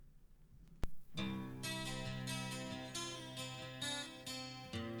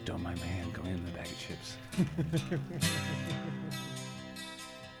Don't mind my hand going in the bag of chips.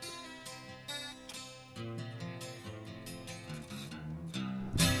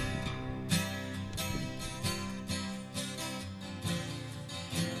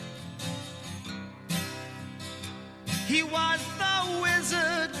 He was the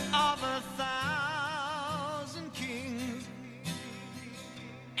wizard of 1,000 kings,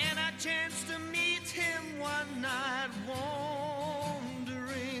 and I chanced to meet him one night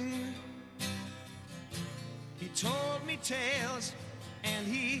wandering. He told me tales, and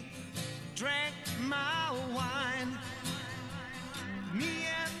he drank my wine. Me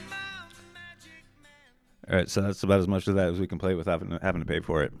and my magic man. All right, so that's about as much of that as we can play without having to pay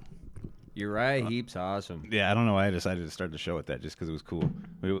for it. You're right. Heaps awesome. Yeah, I don't know why I decided to start the show with that, just because it was cool.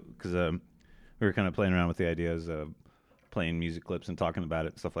 Because we were kind of playing around with the ideas of playing music clips and talking about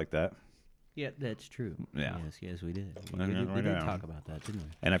it and stuff like that. Yeah, that's true. Yeah. Yes, we did. Well, We right did now. talk about that, didn't we?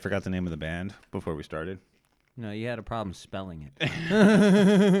 And I forgot the name of the band before we started. No, you had a problem spelling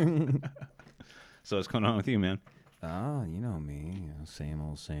it. So what's going on with you, man? Oh, you know me. Same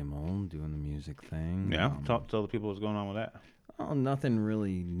old, doing the music thing. Yeah, tell the people what's going on with that. Oh, nothing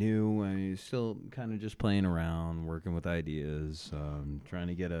really new. I mean, still kind of just playing around, working with ideas, trying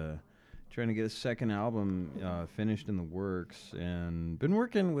to get a second album finished in the works, and been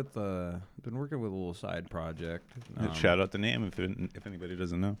working with a little side project. Shout out the name if anybody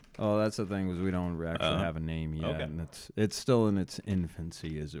doesn't know. Oh, that's the thing, was we don't actually have a name yet, okay. and it's still in its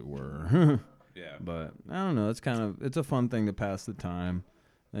infancy, as it were. Yeah. But I don't know. It's a fun thing to pass the time,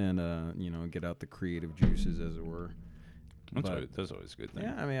 and get out the creative juices, as it were. That's always a good thing.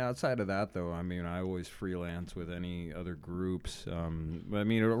 Yeah, I mean, outside of that, though, I mean, I always freelance with any other groups. But I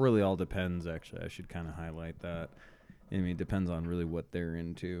mean, it really all depends. Actually, I should kind of highlight that. I mean, it depends on really what they're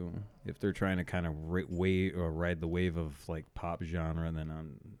into. If they're trying to kind of ride the wave of like pop genre, then I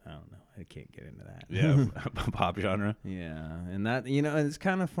don't know. I can't get into that. Yeah, pop genre. Yeah, and that it's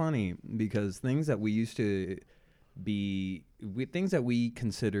kind of funny because things that we used to things that we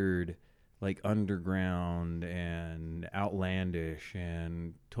considered like underground and outlandish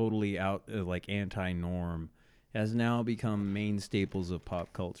and totally like anti-norm has now become main staples of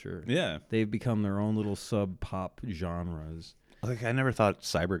pop culture. Yeah. They've become their own little sub-pop genres. Like, I never thought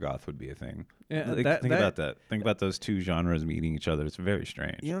cybergoth would be a thing. Yeah, Think about that. Think about those two genres meeting each other. It's very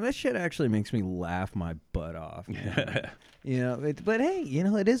strange. That shit actually makes me laugh my butt off. But hey,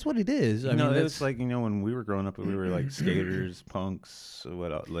 it is what it is. I mean, it's like, when we were growing up, we were like skaters, punks,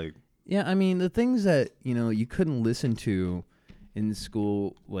 what else, like. Yeah, I mean, the things that, you couldn't listen to in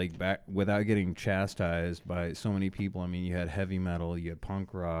school, like back without getting chastised by so many people. I mean, you had heavy metal, you had punk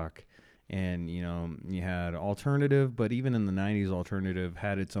rock, and, you had alternative, but even in the 90s, alternative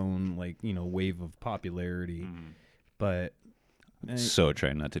had its own, like, wave of popularity. But So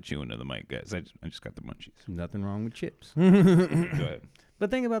try not to chew into the mic, guys. I just got the munchies. nothing wrong with chips. Go ahead. But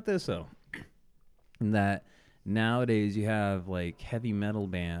think about this, though, that nowadays you have like heavy metal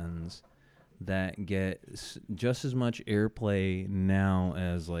bands that get just as much airplay now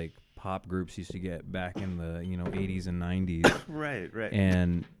as like pop groups used to get back in the 80s and 90s. Right.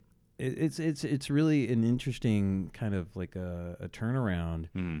 And it's really an interesting kind of like a turnaround.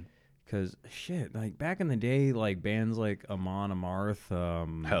 Because shit, like back in the day, like bands like Amon Amarth,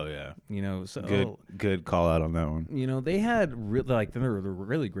 Hell yeah. So Good call out on that one. they had they're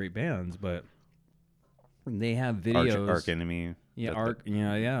really great bands, but they have videos. Arch Enemy. Yeah, Arch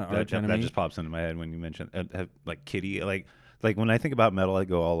Arch Enemy. That just pops into my head when you mentioned like Kitty. Like when I think about metal, I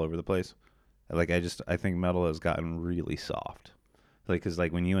go all over the place. Like I think metal has gotten really soft. Like, cause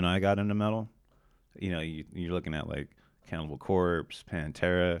like when you and I got into metal, you're looking at like Cannibal Corpse,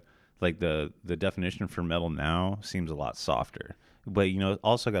 Pantera. Like the definition for metal now seems a lot softer. But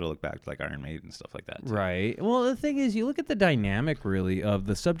also got to look back to like Iron Maiden and stuff like that too. Right. Well, the thing is, you look at the dynamic really of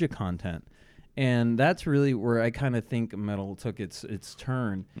the subject content, and that's really where I kind of think metal took its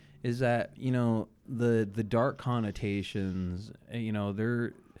turn. Is that the dark connotations?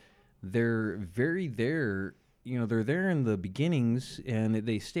 They're very there. They're there in the beginnings, and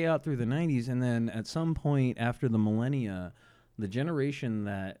they stay out through the 90s, and then at some point after the millennia, the generation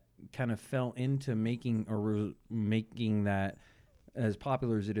that kind of fell into making that as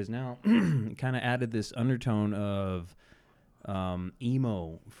popular as it is now kind of added this undertone of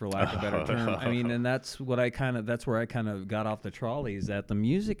emo, for lack of a better term. I mean, and that's where I kind of got off the trolley, is that the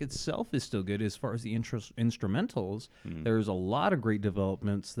music itself is still good as far as the instrumentals. There's a lot of great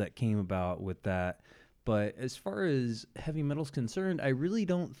developments that came about with that. But as far as heavy metal's concerned, I really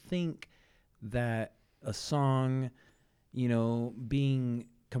don't think that a song, being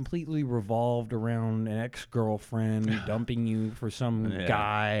completely revolved around an ex-girlfriend dumping you for some Yeah.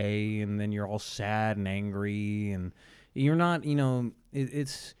 guy, and then you're all sad and angry, and you're not,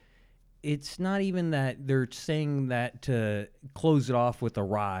 it's not even that they're saying that to close it off with a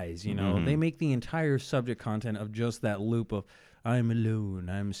rise, They make the entire subject content of just that loop of I'm alone,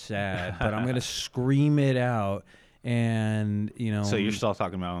 I'm sad, but I'm going to scream it out. And, So you're still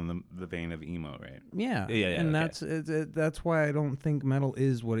talking about on the vein of emo, right? yeah, Yeah, and okay. that's why I don't think metal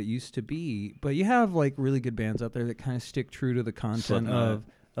is what it used to be. But you have like really good bands out there that kind of stick true to the content Slipknot.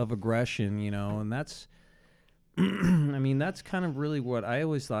 of aggression, and that's, I mean, that's kind of really what I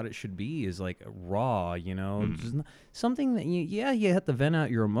always thought it should be, is like raw, just something that you have to vent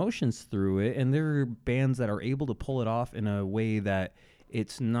out your emotions through it. And there are bands that are able to pull it off in a way that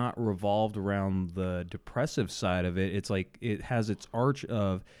it's not revolved around the depressive side of it. It's like it has its arch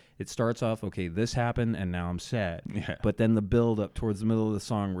of, it starts off, okay, this happened and now I'm sad. Yeah. But then the build up towards the middle of the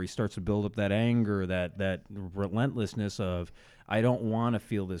song where he starts to build up that anger, that relentlessness of, I don't want to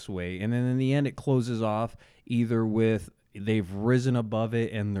feel this way. And then in the end it closes off either with they've risen above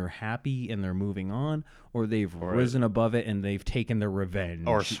it and they're happy and they're moving on, or they've risen above it and they've taken their revenge.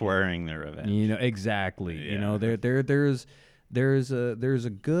 Or swearing their revenge. Exactly. Yeah. There's a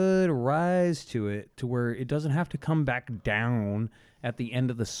good rise to it, to where it doesn't have to come back down at the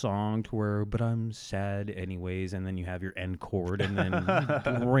end of the song to where, but I'm sad anyways, and then you have your end chord and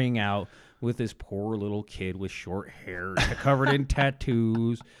then bring out with this poor little kid with short hair covered in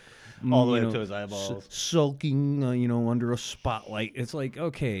tattoos, All the way up to his eyeballs. sulking, under a spotlight. It's like,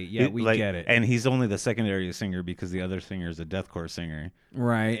 okay, yeah, we get it. And he's only the secondary singer because the other singer is a deathcore singer.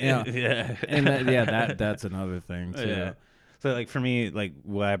 Right, yeah. Yeah. And that's another thing too. Yeah. So like for me, like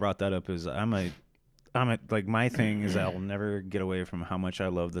why I brought that up is I'm a like my thing is I'll never get away from how much I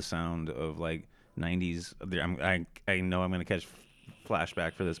love the sound of like 90s. I know I'm gonna catch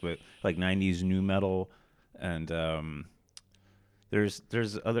flashback for this, but like 90s new metal, and there's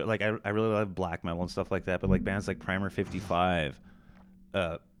other, like I really love black metal and stuff like that, but like bands like Primer 55.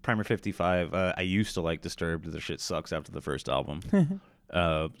 I used to like Disturbed. Their shit sucks after the first album.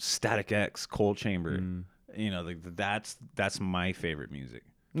 Static X, Cold Chamber. That's my favorite music.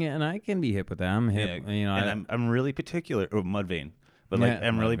 Yeah, and I can be hip with that. I'm hip. And I'm really particular. Or Mudvayne, but like Yeah,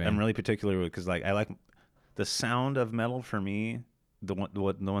 I'm Mudvayne. really particular because like I like the sound of metal. For me, the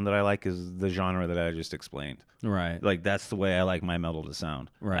one that I like is the genre that I just explained. Right. Like that's the way I like my metal to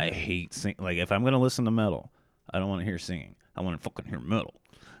sound. Right. I hate sing. Like if I'm gonna listen to metal, I don't want to hear singing. I want to fucking hear metal.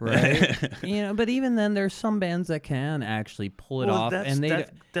 Right. But even then, there's some bands that can actually pull it off, and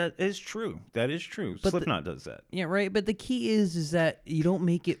that is true. That is true. But Slipknot does that. yeah, right. But the key is that you don't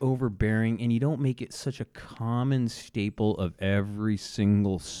make it overbearing, and you don't make it such a common staple of every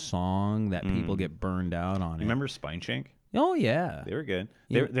single song that people get burned out on. You remember Spineshank? Oh yeah. They were good.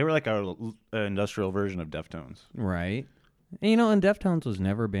 Yeah. They were like our industrial version of Deftones. Right. And Deftones was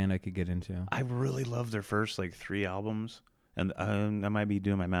never a band I could get into. I really loved their first like 3 albums. And I might be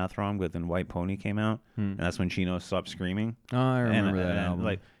doing my math wrong, but then White Pony came out, and that's when Chino stopped screaming. Oh, I remember that and, album.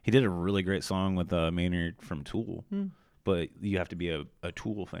 Like he did a really great song with Maynard from Tool, but you have to be a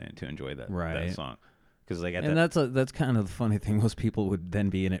Tool fan to enjoy that song. Because like that's kind of the funny thing. Most people would then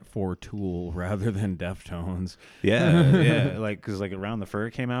be in it for Tool rather than Deftones. yeah, like because like Around the Fur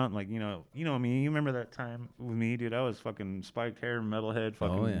came out, and like you know me. You remember that time with me, dude? I was fucking spiked hair, metalhead,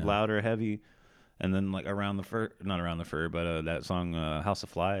 fucking louder, heavy. And then like not Around the Fur, but that song House of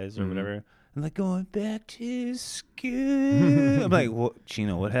Flies or whatever. And like going back to school. I'm like, what,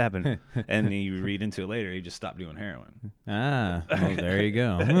 Chino, what happened? And then you read into it later, he just stopped doing heroin. Well, there you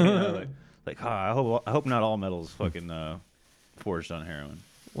go. I hope not all metal's fucking forged on heroin.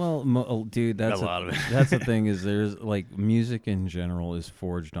 Well, dude, that's A lot of it. that's the thing, is there's like music in general is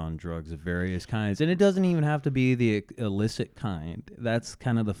forged on drugs of various kinds, and it doesn't even have to be the illicit kind. That's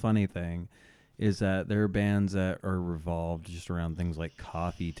kind of the funny thing. Is that there are bands that are revolved just around things like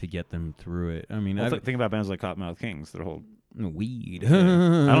coffee to get them through it. I mean, Think about bands like Cottonmouth Kings. Their whole weed. I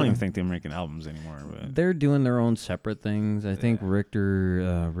don't even think they're making albums anymore. But They're doing their own separate things. I think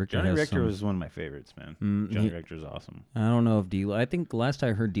Richter Johnny has Richter some, was one of my favorites, man. Johnny Richter's awesome. I don't know if D-Lo. I think last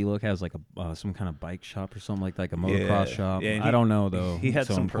I heard D-Lo has like a some kind of bike shop or something like a motocross shop. Yeah, I don't know though. He had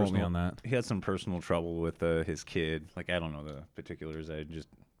so some quote me personal on that. He had some personal trouble with his kid. Like I don't know the particulars. I just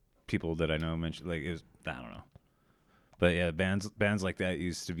people that I know mentioned like it was, I don't know. But yeah, bands like that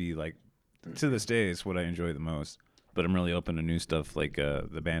used to be like, to this day, it's what I enjoy the most. But I'm really open to new stuff like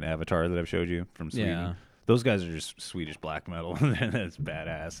the band Avatar that I've showed you from Sweden. Yeah. Those guys are just Swedish black metal, and that's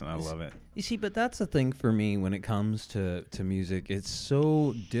badass, and I love it. You see, but that's the thing for me when it comes to music. It's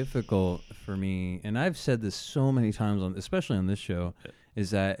so difficult for me, and I've said this so many times, especially on this show,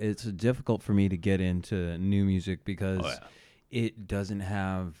 is that it's difficult for me to get into new music because Oh, yeah. it doesn't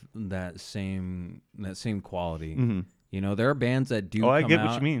have that same quality. Mhm. You know, there are bands that do. Oh, I come get out,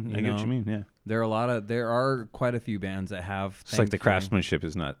 what you mean. I get what you know. mean. Yeah. There are quite a few bands that have. It's like the thankfully- craftsmanship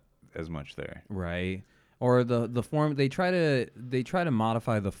is not as much there. right? Or the form they try to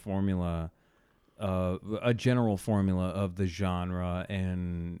modify the formula, a general formula of the genre,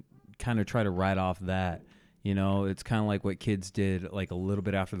 and kind of try to write off that. You know, it's kind of like what kids did, like a little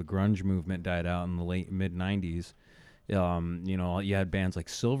bit after the grunge movement died out in the late mid '90s. You know, you had bands like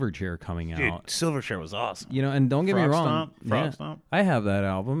Silverchair coming out. Silverchair was awesome. You know, and don't get me Frog wrong, Stomp, Frog Stomp. I have that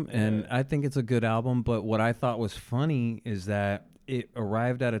album, and I think it's a good album. But what I thought was funny is that it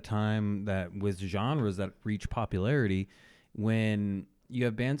arrived at a time that with genres that reach popularity, when you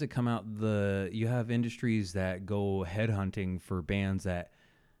have bands that come out, you have industries that go headhunting for bands that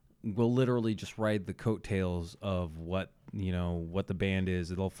will literally just ride the coattails of what the band is.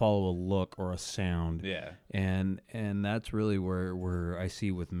 They'll follow a look or a sound. Yeah. And that's really where I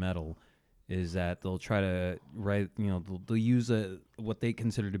see with metal is that they'll try to write, they'll use what they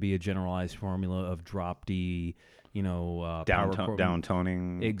consider to be a generalized formula of drop D, power chord,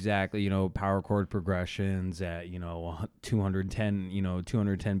 Downtoning. exactly, power chord progressions at 210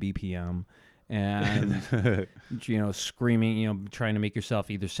 BPM. And screaming, trying to make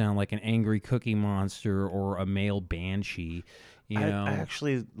yourself either sound like an angry Cookie Monster or a male banshee. I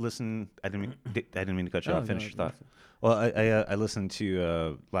actually listened. I didn't mean to cut you Oh, off. Finish your no, thought. Well, I listened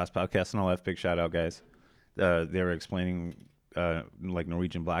to last podcast and all that. Big shout out, guys. They were explaining like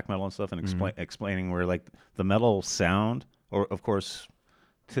Norwegian black metal and stuff, and explaining where like the metal sound, or of course,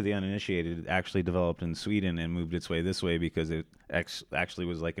 to the uninitiated, it actually developed in Sweden and moved its way this way because it actually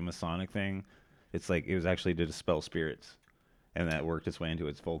was like a Masonic thing. It's like it was actually to dispel spirits, and that worked its way into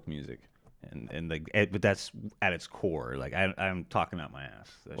its folk music, and like, but that's at its core. Like I'm talking out my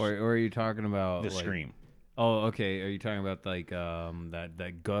ass. or are you talking about The like, scream. Oh, okay. Are you talking about like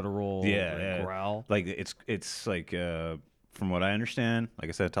that guttural growl? Like it's like from what I understand, like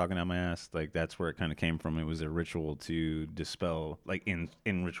I said, talking out my ass, like that's where it kind of came from. It was a ritual to dispel, like in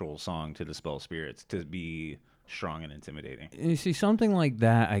ritual song to dispel spirits, to be strong and intimidating. You see, something like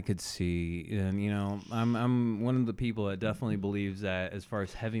that I could see, and I'm one of the people that definitely believes that as far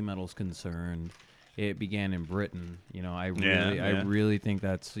as heavy metal's concerned, it began in Britain. I really think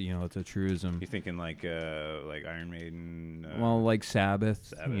that's it's a truism. You thinking like Iron Maiden? Well, like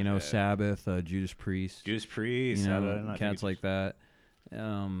Sabbath, yeah. Sabbath, Judas Priest, Judas Priest, cats like that.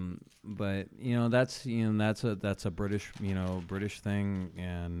 But that's a British British thing,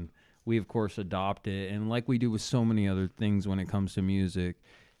 and we of course adopt it, and like we do with so many other things when it comes to music,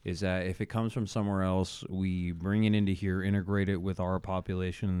 is that if it comes from somewhere else, we bring it into here, integrate it with our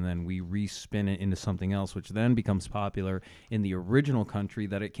population, and then we respin it into something else, which then becomes popular in the original country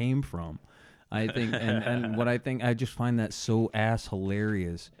that it came from. I think, and what I think, I just find that so ass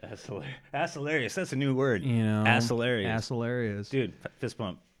hilarious. Ass hilarious. That's a new word. Ass hilarious. Ass hilarious. Dude, fist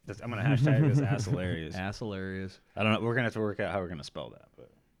bump. I'm gonna hashtag this ass hilarious. Ass hilarious. I don't know. We're gonna have to work out how we're gonna spell that, but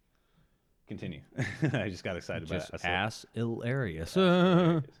continue. I just got excited about Just ass hilarious.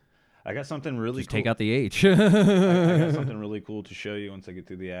 I got something really Just cool. take out the H. I got something really cool to show you once I get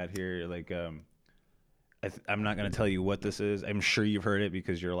through the ad here. Like, I'm not gonna tell you what this is. I'm sure you've heard it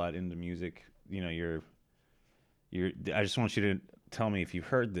because you're a lot into music. You're. I just want you to tell me if you've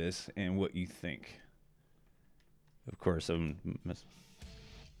heard this and what you think. Of course, I'm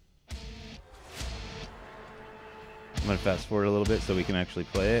gonna fast forward a little bit so we can actually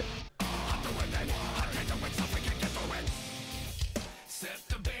play it.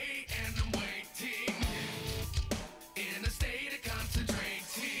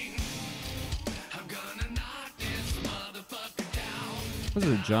 Was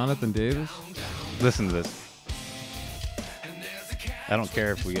it Jonathan Davis? Listen to this. I don't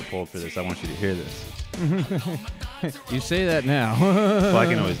care if we get pulled for this. I want you to hear this. You say that now. Well, I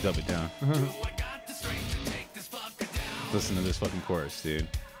can always dub it down. Listen to this fucking chorus, dude.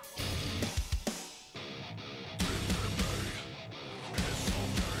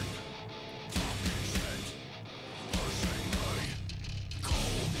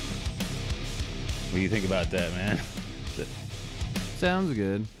 What do you think about that, man? Sounds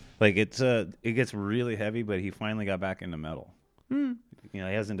good. Like it gets really heavy, but he finally got back into metal. He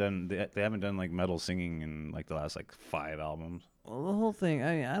hasn't done. They haven't done like metal singing in like the last like 5 albums. Well, the whole thing.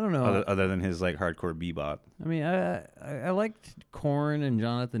 I don't know. Other than his like hardcore bebop. I mean, I liked Korn and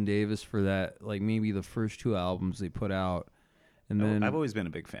Jonathan Davis for that. Like maybe the first 2 albums they put out, and then I've always been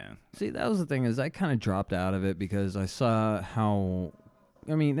a big fan. see that was the thing is I kind of dropped out of it because I saw how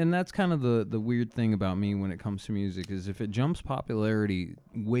I mean, and that's kind of the weird thing about me when it comes to music is if it jumps popularity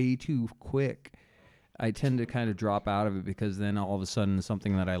way too quick, I tend to kind of drop out of it because then all of a sudden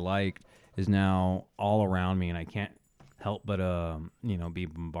something that I liked is now all around me and I can't help but be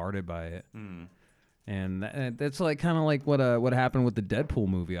bombarded by it. And that's like kind of like what happened with the Deadpool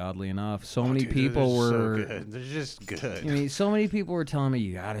movie. Oddly enough, so many people were. So good. They're just good. I mean, so many people were telling me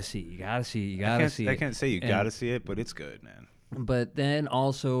you gotta see, you gotta see, you gotta see. I can't say you gotta see it, but it's good, man. But then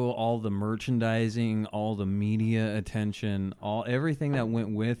also all the merchandising, all the media attention, everything that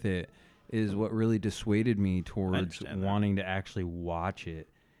went with it is what really dissuaded me towards understand that. wanting to actually watch it.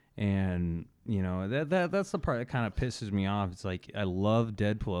 And that's the part that kind of pisses me off. It's like I love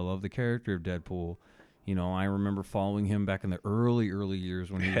Deadpool. I love the character of Deadpool. I remember following him back in the early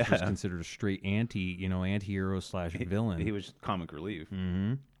years when he was just considered a straight anti-hero slash villain. He was comic relief.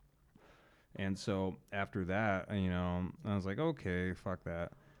 Mm-hmm. And so after that, I was like, okay, fuck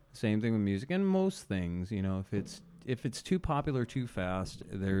that. Same thing with music and most things. If it's too popular too fast,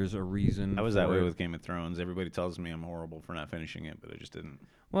 there's a reason. I was that for way it. with Game of Thrones. Everybody tells me I'm horrible for not finishing it, but I just didn't.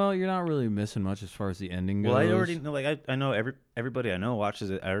 Well, you're not really missing much as far as the ending goes. Well, I already know. Like I know everybody I know watches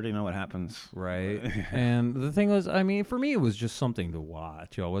it. I already know what happens. Right. And the thing was, I mean, for me, it was just something to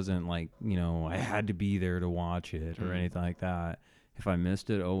watch. I wasn't like, I had to be there to watch it or anything like that. If I missed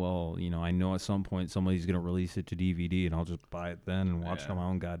it, oh well, I know at some point somebody's gonna release it to DVD, and I'll just buy it then and watch it on my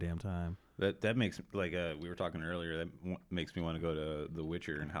own goddamn time. That makes we were talking earlier. That makes me want to go to The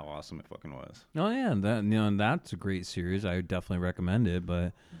Witcher and how awesome it fucking was. Oh yeah, and that's a great series. I would definitely recommend it,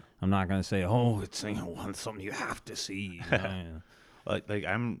 but I'm not gonna say, oh, it's something you have to see. Like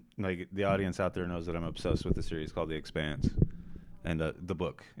I'm like the audience out there knows that I'm obsessed with the series called The Expanse, and the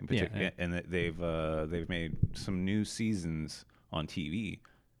book in particular. Yeah. And that they've made some new seasons on TV,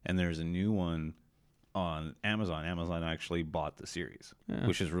 and there's a new one on Amazon. Amazon actually bought the series,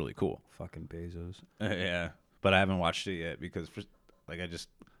 which is really cool. Fucking Bezos. Yeah, but I haven't watched it yet because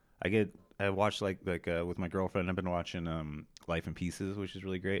I watched like with my girlfriend. I've been watching Life in Pieces, which is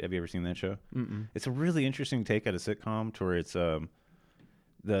really great. Have you ever seen that show? Mm-mm. It's a really interesting take at a sitcom to where it's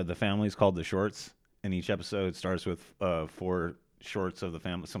the family's called The Shorts, and each episode starts with 4 shorts of the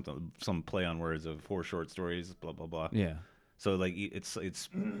family, some play on words of 4 short stories, blah blah blah. Yeah. So like it's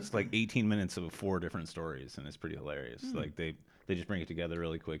like 18 minutes of 4 different stories, and it's pretty hilarious. Like they just bring it together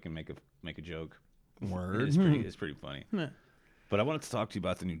really quick and make a joke. Word. It's pretty funny. But I wanted to talk to you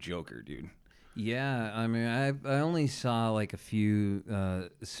about the new Joker, dude. Yeah, I mean, I only saw like a few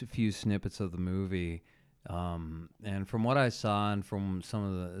snippets of the movie, and from what I saw and from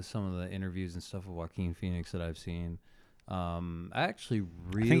some of the interviews and stuff with Joaquin Phoenix that I've seen, I actually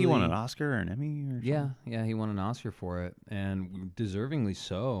really I think he won an Oscar or an Emmy or something. Yeah, he won an Oscar for it, and deservingly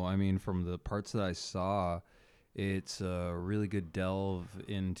so. I mean, from the parts that I saw, it's a really good delve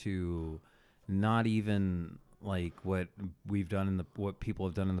into not even like what people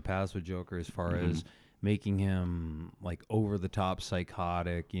have done in the past with Joker as far as making him like over the top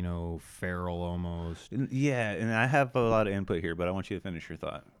psychotic, feral almost. Yeah, and I have a lot of input here, but I want you to finish your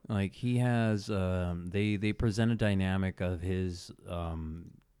thought. Like he has, they present a dynamic of his,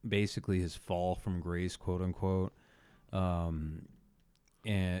 basically his fall from grace, quote unquote, and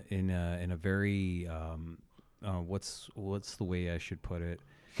in a very, what's the way I should put it?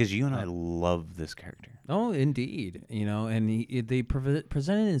 Because you and I love this character. Oh, indeed. And they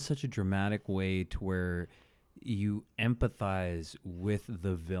present it in such a dramatic way to where you empathize with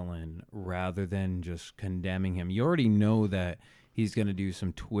the villain rather than just condemning him. You already know that he's going to do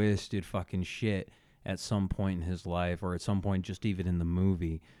some twisted fucking shit at some point in his life or at some point just even in the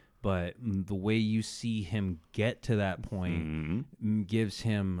movie. But the way you see him get to that point gives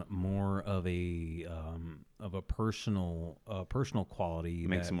him more of a personal quality.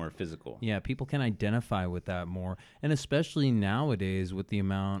 Makes him more physical. Yeah, people can identify with that more, and especially nowadays with the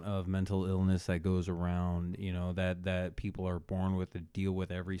amount of mental illness that goes around. That people are born with to deal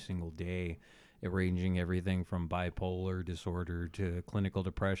with every single day, ranging everything from bipolar disorder to clinical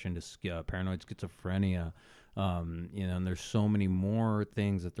depression to paranoid schizophrenia. And there's so many more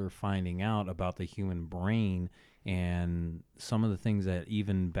things that they're finding out about the human brain, and some of the things that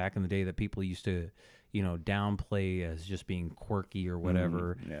even back in the day that people used to, downplay as just being quirky or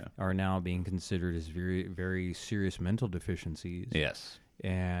whatever, are now being considered as very, very serious mental deficiencies. Yes.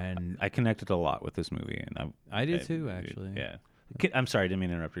 And I connected a lot with this movie, and I did too, actually. Yeah. I'm sorry, I didn't mean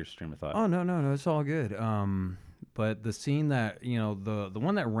to interrupt your stream of thought. Oh, no, it's all good. But the scene that, the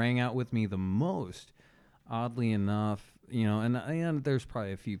one that rang out with me the most, oddly enough, and there's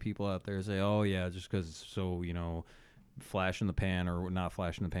probably a few people out there say, oh yeah, just because it's so, flash in the pan or not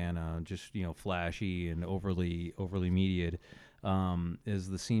flash in the pan, just, flashy and overly mediated. is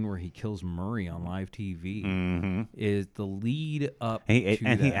the scene where he kills Murray on live TV. Mm-hmm. Is the lead up He to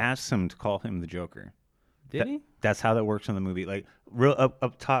and he that. asks him to call him the Joker. Did he? That's how that works in the movie. Like real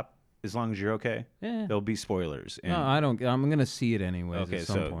up top, as long as you're okay, Yeah. there'll be spoilers. And, No, I don't. I'm gonna see it anyways okay, at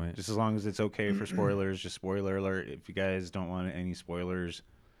some so point. just as long as it's okay for spoilers, just spoiler alert. If you guys don't want any spoilers,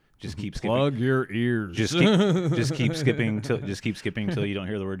 just keep skipping. Plug your ears. Just keep skipping till you don't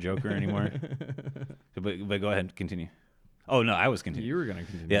hear the word Joker anymore. But go ahead and continue. Oh no, I was continuing. You were gonna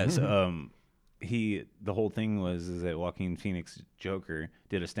continue. Yes. The whole thing is that Joaquin Phoenix Joker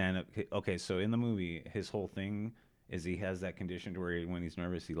did a stand up. Okay, so in the movie, his whole thing is he has that condition to where when he's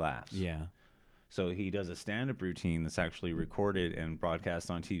nervous, he laughs. Yeah. So he does a stand up routine that's actually recorded and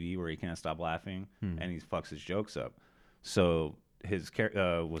broadcast on TV where he can't stop laughing and he fucks his jokes up. So his Robert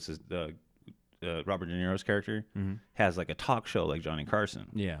De Niro's character has like a talk show like Johnny Carson.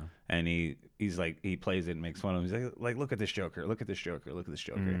 Yeah. And he's like, he plays it and makes fun of him. He's like, look at this Joker, look at this Joker, look at this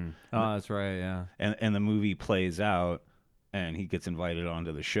Joker. Oh, that's right. Yeah. And the movie plays out and he gets invited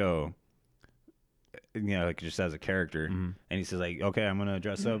onto the show, like just as a character. And he says like, okay, I'm going to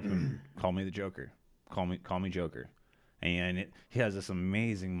dress up and call me the Joker. Call me Joker. And he has this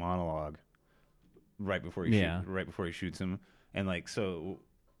amazing monologue right before he shoots him. And like, so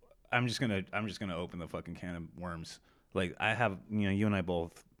I'm just going to open the fucking can of worms. Like I have, you and I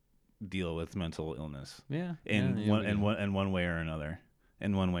both deal with mental illness Yeah. in one way or another.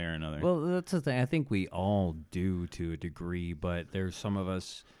 Well, that's the thing. I think we all do to a degree, but there's some of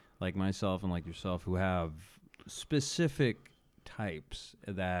us, like myself and like yourself, who have specific types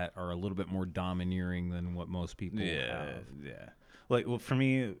that are a little bit more domineering than what most people have. Yeah. Like, well, for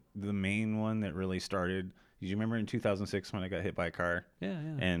me, the main one that really started. Do you remember in 2006 when I got hit by a car? Yeah.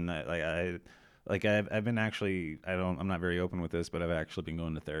 And I've been actually, I'm not very open with this, but I've actually been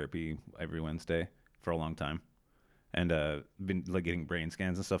going to therapy every Wednesday for a long time, and been like getting brain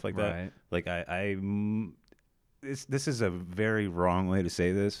scans and stuff like that. Right. Like this is a very wrong way to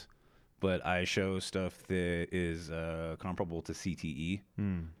say this, but I show stuff that is comparable to CTE.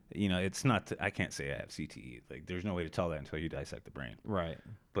 It's not. I can't say I have CTE. Like, there's no way to tell that until you dissect the brain. Right.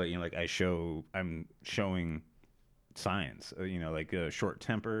 But I'm showing signs. Like short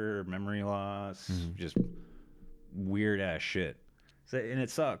temper, memory loss, just weird ass shit. So, and it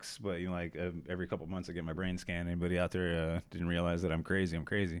sucks. But every couple months I get my brain scanned. Anybody out there didn't realize that I'm crazy? I'm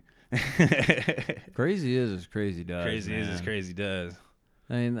crazy. Crazy is as crazy does. Crazy is man. as crazy does.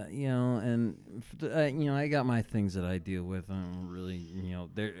 I mean, I got my things that I deal with. I don't really,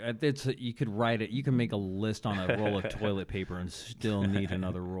 you could write it. You can make a list on a roll of toilet paper and still need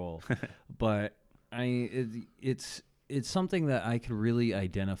another roll. But it's something that I could really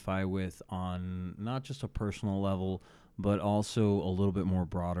identify with on not just a personal level, but also a little bit more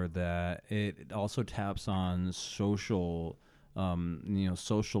broader. That it also taps on social,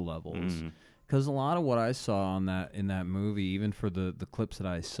 social levels. Because a lot of what I saw in that movie, even for the clips that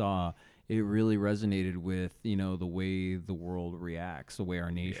I saw, it really resonated with the way the world reacts, the way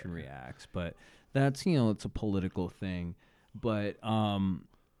our nation reacts. But that's it's a political thing. But the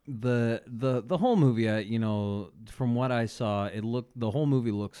whole movie, from what I saw, the whole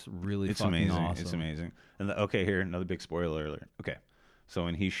movie looks really It's fucking amazing. awesome. It's amazing. And here, another big spoiler alert. Okay, so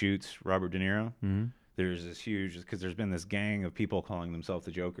when he shoots Robert De Niro, there's this huge, because there's been this gang of people calling themselves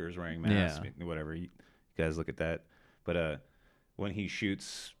the Jokers, wearing masks, whatever. You guys look at that. But when he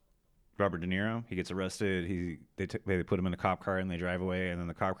shoots Robert De Niro, he gets arrested. They put him in a cop car and they drive away, and then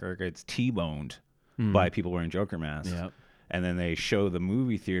the cop car gets T-boned by people wearing Joker masks. Yep. And then they show the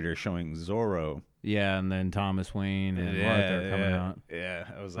movie theater showing Zorro. Yeah, and then Thomas Wayne and Martha are coming out. Yeah,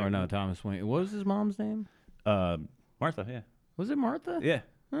 I was like, Or no, Thomas Wayne. What was his mom's name? Martha. Yeah, Was it Martha? yeah,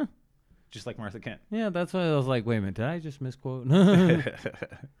 Huh. just like Martha Kent. Yeah, that's why I was like, wait a minute, did I just misquote?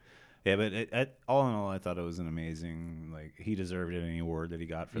 Yeah, but all in all, I thought it was an amazing. Like, he deserved any award that he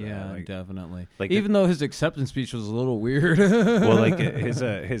got for Yeah, that. Like, definitely. like Even though his acceptance speech was a little weird. well, like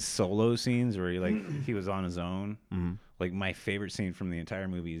his solo scenes where he was on his own. Like, my favorite scene from the entire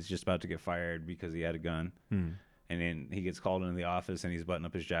movie is just about to get fired because he had a gun, and then he gets called into the office and he's buttoning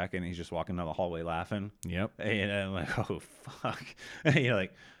up his jacket and he's just walking down the hallway laughing. Yep. And I'm like, oh fuck,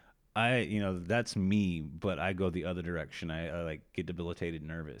 that's me, but I go the other direction. I like get debilitated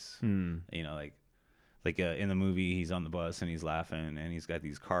nervous. In the movie, he's on the bus and he's laughing and he's got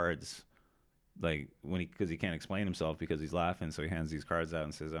these cards, like because he can't explain himself because he's laughing, so he hands these cards out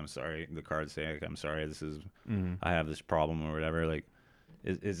and says, "I'm sorry." The cards say, like, "I'm sorry. This is I have this problem," or whatever. Like,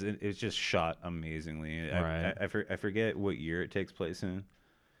 it's just shot amazingly. Right. I forget what year it takes place in.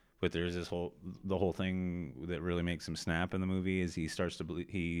 But there's the whole thing that really makes him snap in the movie is he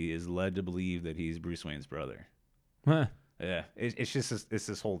is led to believe that he's Bruce Wayne's brother. Huh. Yeah, it's just it's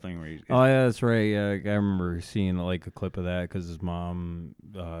this whole thing where Oh yeah, that's right. Yeah, I remember seeing like a clip of that because his mom,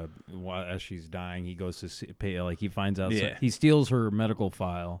 as she's dying, he goes to pay. Like he finds out, Yeah. he steals her medical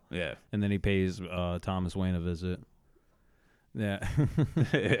file, yeah. and then he pays Thomas Wayne a visit.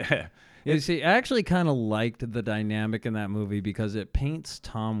 Yeah. You see, I actually kind of liked the dynamic in that movie because it paints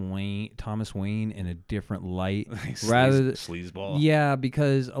Thomas Wayne in a different light, rather sleazeball. Yeah,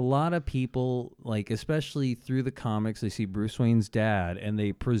 because a lot of people, like especially through the comics, they see Bruce Wayne's dad and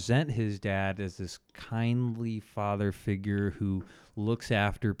they present his dad as this kindly father figure who looks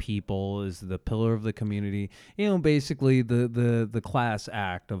after people, is the pillar of the community. You know, basically the class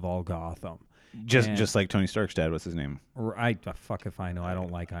act of all Gotham. Just like Tony Stark's dad. What's his name? Fuck if I know. I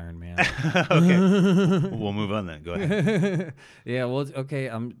don't like Iron Man. Okay, we'll move on then. Go ahead. Yeah, well, okay.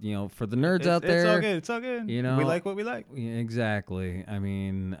 For the nerds out there, it's all good. It's all good. You know, we like what we like. Yeah, exactly. I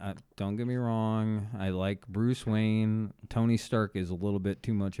mean, don't get me wrong. I like Bruce Wayne. Tony Stark is a little bit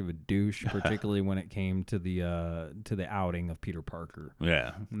too much of a douche, particularly when it came to the outing of Peter Parker.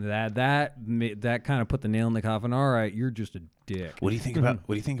 Yeah. That kind of put the nail in the coffin. All right, you're just a dick. What do you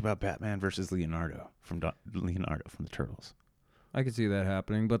think about Batman versus Leonardo from the Turtles? I could see that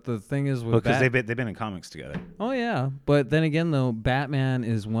happening, but the thing is with Because they've been in comics together. Oh yeah, but then again though, Batman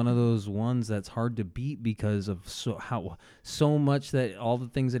is one of those ones that's hard to beat because of so much that all the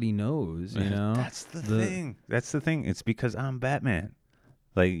things that he knows. You know, That's the thing. That's the thing. It's because I'm Batman.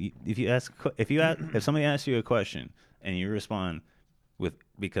 Like if somebody asks you a question and you respond with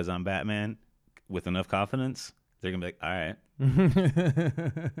because I'm Batman with enough confidence, they're gonna be like, all right.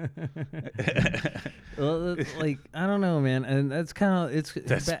 Well, like I don't know, man, and that's kind of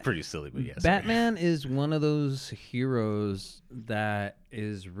That's pretty silly, but yes. Batman is one of those heroes that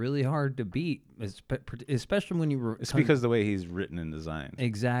is really hard to beat, especially when you. It's because the way he's written and designed.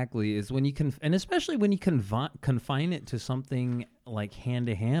 Exactly, is when you can, and especially when you confine it to something like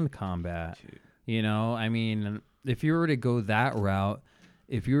hand-to-hand combat. You know, I mean, if you were to go that route,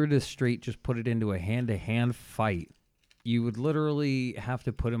 if you were to straight just put it into a hand-to-hand fight, you would literally have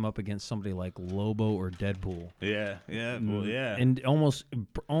to put him up against somebody like Lobo or Deadpool. Yeah, well, yeah. And almost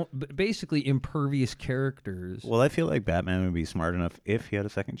basically impervious characters. Well, I feel like Batman would be smart enough if he had a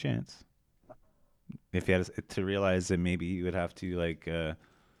second chance. If he had to realize that maybe he would have to like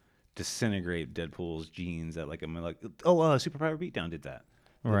disintegrate Deadpool's genes at like Superpower Beatdown did that.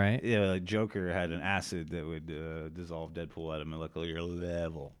 Right. Yeah, like Joker had an acid that would dissolve Deadpool at a molecular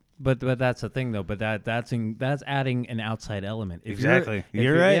level. But that's the thing though. But that's adding an outside element. Exactly.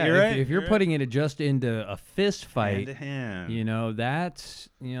 You're right. If you're putting it just into a fist fight, hand to hand, you know that's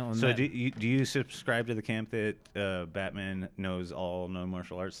So do you subscribe to the camp that Batman knows all known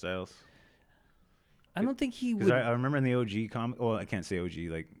martial arts styles? I don't think he would. Because I remember in the OG comic. Well, I can't say OG.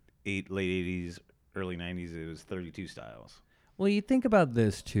 Like late '80s, early '90s, it was 32 styles. Well, you think about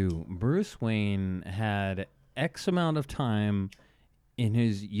this too. Bruce Wayne had X amount of time in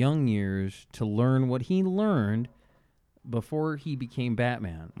his young years to learn what he learned before he became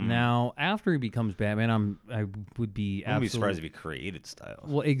Batman. Now, after he becomes Batman, I would be I wouldn't be surprised if he created styles.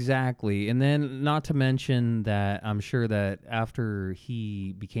 Well, exactly. And then not to mention that I'm sure that after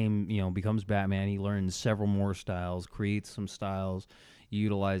he becomes Batman, he learns several more styles, creates some styles,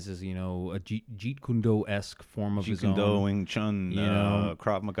 utilizes, a Jeet Kune-do-esque form of his own. Jeet Kune-do, Wing Chun,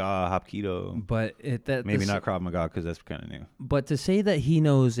 Krav Maga, Hapkido. But maybe not Krav Maga because that's kind of new. But to say that he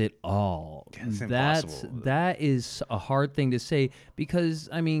knows it all, impossible. That is a hard thing to say because,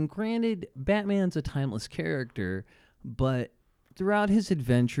 I mean, granted, Batman's a timeless character, but throughout his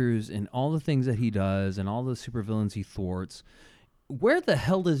adventures and all the things that he does and all the supervillains he thwarts, where the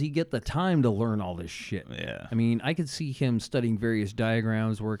hell does he get the time to learn all this shit? Yeah. I mean, I could see him studying various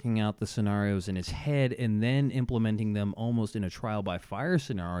diagrams, working out the scenarios in his head, and then implementing them almost in a trial by fire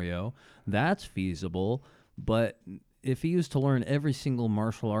scenario. That's feasible. But if he was to learn every single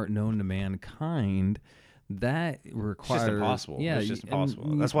martial art known to mankind, that requires... It's just impossible. Yeah, it's just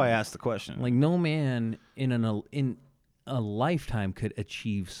impossible. That's why I asked the question. Like, no man in a lifetime could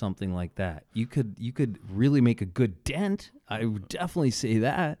achieve something like that. You could really make a good dent. I would definitely say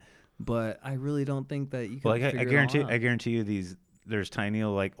that, but I really don't think that you can. Well, I guarantee you there's tiny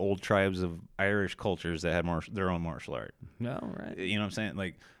like old tribes of Irish cultures that had their own martial art. No, right? You know what I'm saying?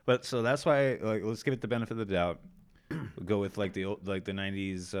 Like, but so that's why like let's give it the benefit of the doubt. We'll go with like the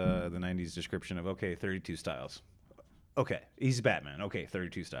 90s description of 32 styles. Okay, he's Batman. Okay,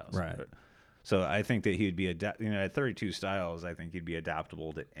 32 styles. Right. So I think that he'd be at 32 styles. I think he'd be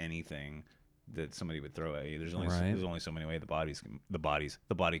adaptable to anything that somebody would throw at you. There's only so many ways the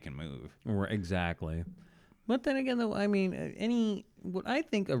body can move. Exactly. But then again, though, I mean, what I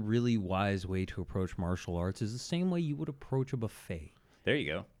think a really wise way to approach martial arts is the same way you would approach a buffet. There you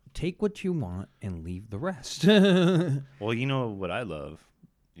go. Take what you want and leave the rest. Well, you know what I love,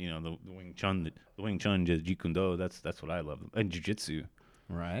 the Wing Chun, the Wing Chun Jeet Kune Do. That's what I love, and Jiu-Jitsu.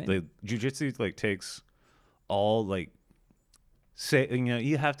 Right. Like Jiu-Jitsu, like takes all like say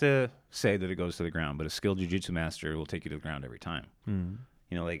you have to say that it goes to the ground, but a skilled Jiu-Jitsu master will take you to the ground every time. Mm.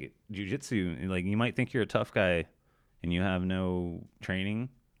 Like Jiu-Jitsu, like you might think you're a tough guy, and you have no training,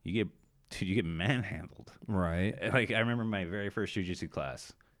 you get manhandled. Right. Like I remember my very first Jiu-Jitsu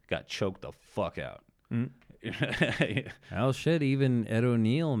class got choked the fuck out. Oh shit! Even Ed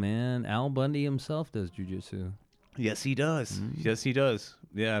O'Neill, man, Al Bundy himself does jujitsu. Yes, he does. Yes, he does.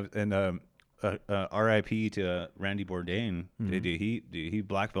 Yeah, and R.I.P. to Randy Bourdain. He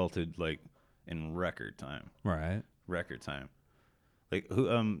black belted like in record time. Right. Record time. Like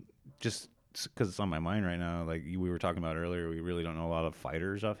who? Just because it's on my mind right now. Like we were talking about earlier, we really don't know a lot of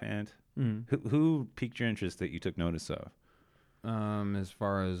fighters offhand. Who piqued your interest that you took notice of? As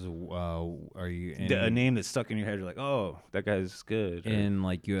far as are you A name that's stuck in your head? You're like, oh, that guy's good. Or in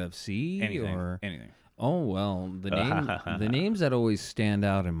like UFC anything, or anything. Oh well, the names that always stand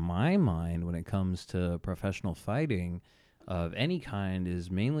out in my mind when it comes to professional fighting of any kind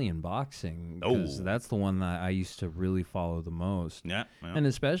is mainly in boxing, because that's the one that I used to really follow the most. Yeah, And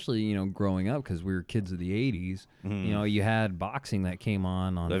especially growing up, because we were kids of the '80s. You had boxing that came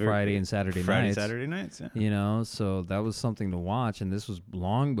on Friday and Saturday nights. Saturday nights. Yeah. So that was something to watch, and this was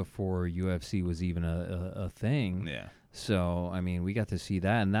long before UFC was even a thing. Yeah. So, I mean, we got to see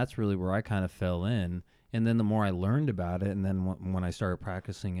that, and that's really where I kind of fell in. And then the more I learned about it, and then when I started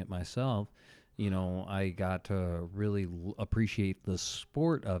practicing it myself, I got to really appreciate the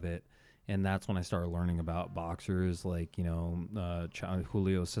sport of it. And that's when I started learning about boxers like,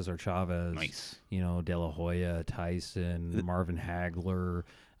 Julio Cesar Chavez, Nice. De La Hoya, Tyson, Marvin Hagler.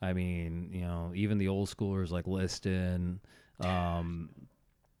 I mean, even the old schoolers like Liston.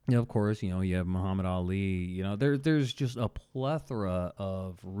 Of course, you have Muhammad Ali. There's just a plethora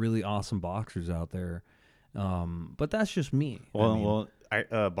of really awesome boxers out there. But that's just me.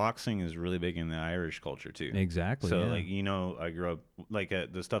 Boxing is really big in the Irish culture too. Exactly. So, yeah. I grew up like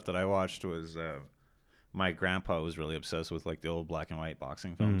the stuff that I watched was my grandpa was really obsessed with like the old black and white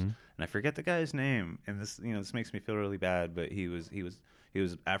boxing films, and I forget the guy's name. And this makes me feel really bad, but he was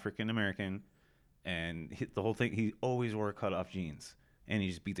African American, and the whole thing, he always wore cut off jeans. And he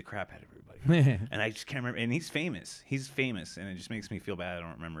just beat the crap out of everybody. And I just can't remember. And he's famous. And it just makes me feel bad. I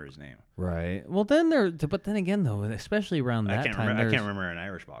don't remember his name. Right. Well, but then again, though, especially around that time, I can't remember an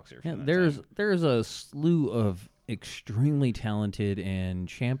Irish boxer. Yeah, there's a slew of extremely talented and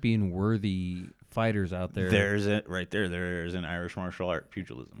champion-worthy fighters out there. There's it right there. There's an Irish martial art,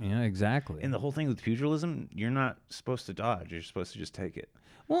 pugilism. Yeah, exactly. And the whole thing with pugilism, you're not supposed to dodge. You're supposed to just take it.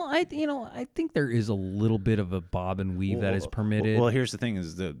 Well, I think there is a little bit of a bob and weave that is permitted. Well, here's the thing: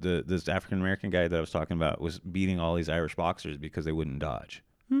 is this African American guy that I was talking about was beating all these Irish boxers because they wouldn't dodge,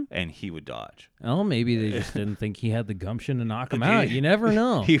 and he would dodge. Oh, maybe they just didn't think he had the gumption to knock him out. You never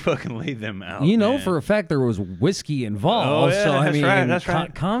know. He fucking laid them out. For a fact there was whiskey involved. Oh, yeah, so I mean, that's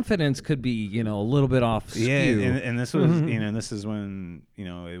right. Confidence could be a little bit off skew. Yeah, and this was this is when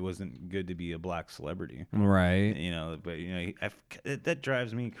it wasn't good to be a black celebrity, right? But that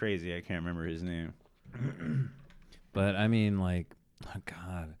drives me crazy. I can't remember his name. But I mean, like, oh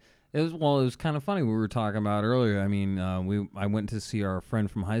God. It was kind of funny. We were talking about earlier. I mean, I went to see our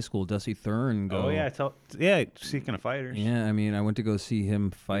friend from high school, Dusty Thurn, go. Oh yeah, speaking of fighters. Yeah, I mean, I went to go see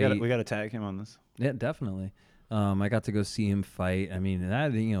him fight. We got to tag him on this. Yeah, definitely. I got to go see him fight. I mean,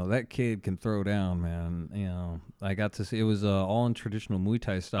 that kid can throw down, man. I got to see it was all in traditional Muay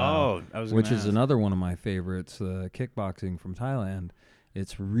Thai style. Oh, which is another one of my favorites, kickboxing from Thailand.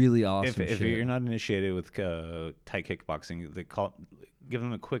 It's really awesome. If you're not initiated with Thai kickboxing, give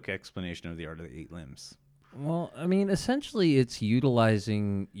them a quick explanation of the art of the 8 limbs. Well, I mean, essentially, it's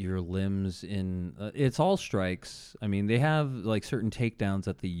utilizing your limbs in. It's all strikes. I mean, they have like certain takedowns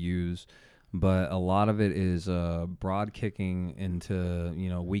that they use, but a lot of it is broad kicking into.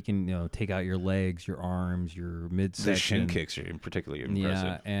 We can take out your legs, your arms, your midsection. The shin kicks are particularly impressive.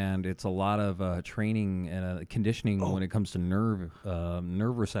 Yeah, and it's a lot of training and conditioning when it comes to nerve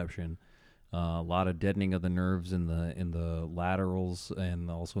reception. A lot of deadening of the nerves in the laterals and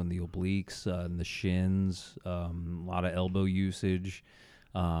also in the obliques and the shins. A lot of elbow usage,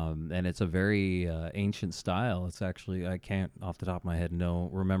 and it's a very ancient style. It's actually, I can't off the top of my head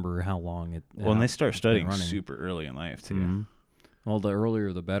remember how long it. Well, and they start studying super early in life too. Mm-hmm. Well, the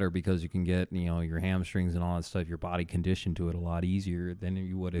earlier the better, because you can get your hamstrings and all that stuff, your body conditioned to it a lot easier than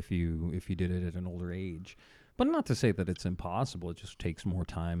you would if you did it at an older age. But not to say that it's impossible. It just takes more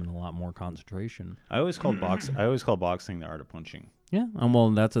time and a lot more concentration. I always call boxing the art of punching. Yeah, well,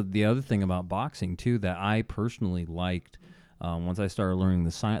 that's the other thing about boxing too that I personally liked. Once I started learning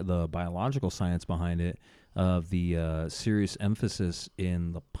the biological science behind it, of the serious emphasis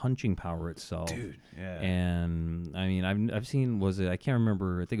in the punching power itself. Dude, yeah. And I mean, I've seen, I can't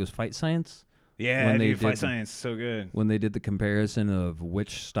remember. I think it was Fight Science. Yeah, when they dude, did Fight Science, so good. When they did the comparison of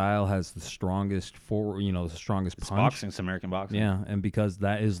which style has the strongest the strongest It's punch. boxing, it's American boxing. Yeah, and because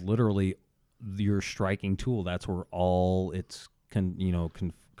that is literally your striking tool, that's where all it's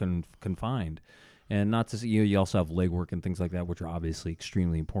confined. And not to say you also have leg work and things like that, which are obviously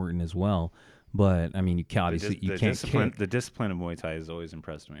extremely important as well. But I mean, you can't kick. The discipline of Muay Thai has always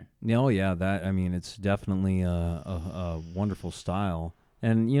impressed me. Oh yeah, it's definitely a wonderful style.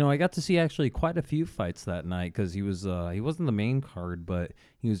 And I got to see actually quite a few fights that night because he wasn't the main card, but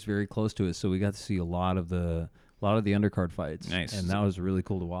he was very close to it. So we got to see a lot of the undercard fights. Nice. And that was really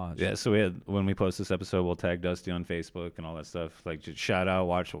cool to watch. Yeah, so when we post this episode, we'll tag Dusty on Facebook and all that stuff. Like, just shout out,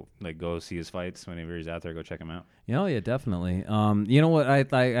 watch, like, go see his fights whenever he's out there. Go check him out. Yeah, definitely. You know what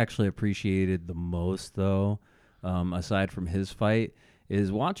I actually appreciated the most though, aside from his fight, is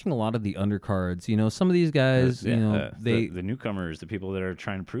watching a lot of the undercards. Some of these guys, the newcomers, the people that are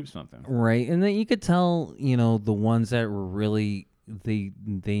trying to prove something. Right, and then you could tell, the ones that were really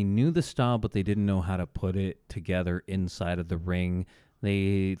they knew the style, but they didn't know how to put it together inside of the ring.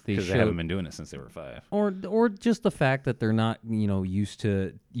 Because they haven't been doing it since they were 5, or just the fact that they're not used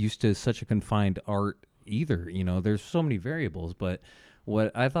to such a confined art either. There's so many variables. But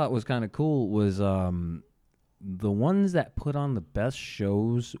what I thought was kind of cool was the ones that put on the best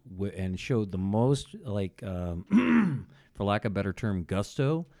shows and showed the most, like, for lack of a better term,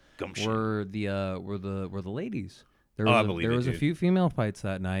 gusto, were the ladies. There was a few female fights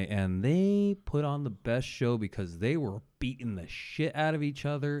that night, and they put on the best show because they were beating the shit out of each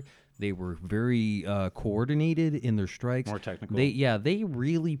other. They were very coordinated in their strikes. More technical. They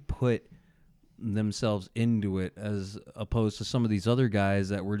really put themselves into it, as opposed to some of these other guys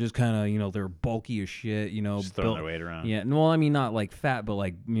that were just kind of they're bulky as shit, just throwing their weight around. Yeah, well, I mean, not like fat, but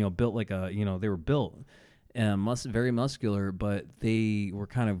like built like a they were built and very muscular, but they were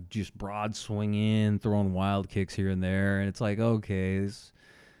kind of just broad swinging, throwing wild kicks here and there, and it's like, okay,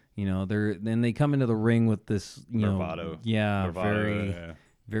 then they come into the ring with this bravado.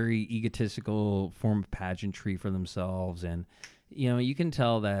 Very egotistical form of pageantry for themselves, and you can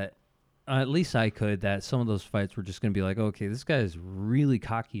tell that. At least I could, that some of those fights were just going to be like, okay, this guy is really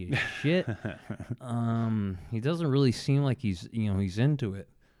cocky as shit. He doesn't really seem like he's into it.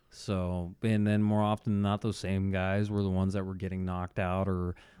 So, and then more often than not, those same guys were the ones that were getting knocked out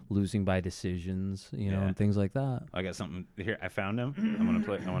or losing by decisions, and things like that. I got something here. I found him. I want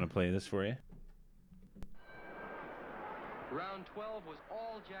to play this for you. Round 12 was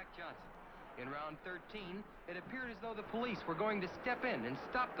all Jack Johnson. In round 13, it appeared as though the police were going to step in and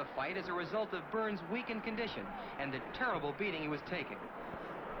stop the fight as a result of Burns' weakened condition and the terrible beating he was taking.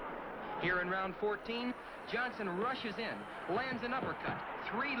 Here in round 14, Johnson rushes in, lands an uppercut,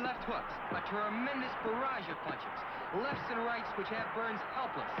 3 left hooks, a tremendous barrage of punches, lefts and rights which have Burns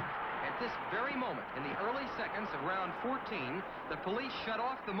helpless. At this very moment, in the early seconds of round 14, the police shut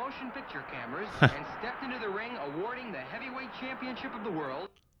off the motion picture cameras and stepped into the ring, awarding the heavyweight championship of the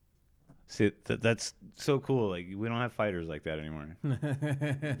world. See, that's so cool. Like, we don't have fighters like that anymore.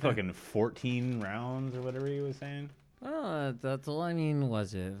 Fucking 14 rounds or whatever he was saying. That's all. I mean,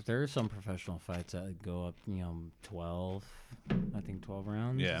 was it? There are some professional fights that go up, 12. I think 12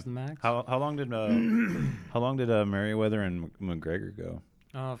 rounds is the max. How long did Merriweather and McGregor go?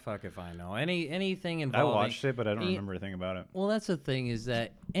 Oh, fuck if I know. Anything involving... I watched it, but I don't remember a thing about it. Well, that's the thing, is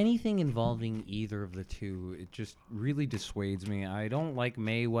that anything involving either of the two, it just really dissuades me. I don't like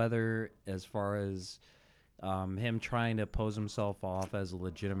Mayweather as far as him trying to pose himself off as a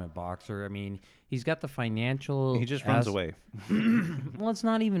legitimate boxer. I mean, he's got the financial... He just runs away. Well, it's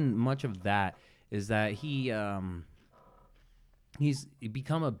not even much of that. Is that he's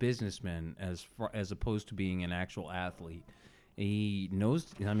become a businessman as opposed to being an actual athlete. He knows,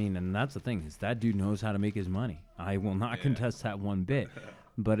 I mean, and that's the thing, is that dude knows how to make his money. I will not contest that one bit.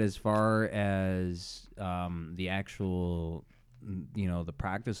 But as far as the actual, the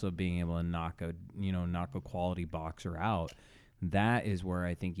practice of being able to knock a quality boxer out, that is where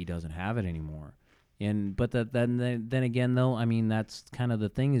I think he doesn't have it anymore. But then again, though, I mean, that's kind of the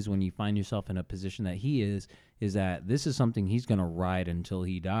thing, is when you find yourself in a position that he is that this is something he's going to ride until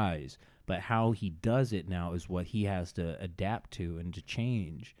he dies. But how he does it now is what he has to adapt to and to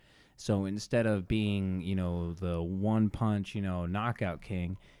change. So instead of being, the one punch, knockout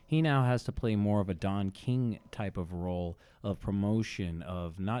king, he now has to play more of a Don King type of role of promotion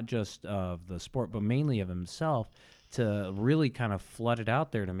of not just of the sport, but mainly of himself, to really kind of flood it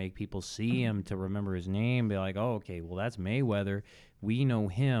out there to make people see him, to remember his name, be like, oh, okay, well, that's Mayweather. We know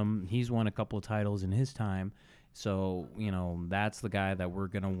him. He's won a couple of titles in his time. So, that's the guy that we're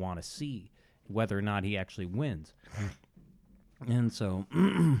going to want to see, whether or not he actually wins. And so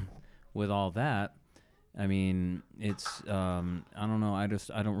with all that, I mean, it's I don't know. I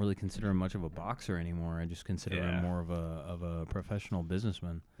don't really consider him much of a boxer anymore. I just consider him more of a professional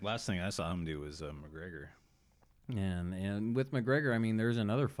businessman. Last thing I saw him do was McGregor. And with McGregor, I mean, there's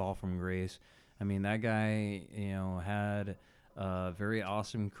another fall from grace. I mean, that guy, had a very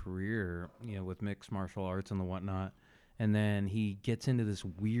awesome career, with mixed martial arts and the whatnot, and then he gets into this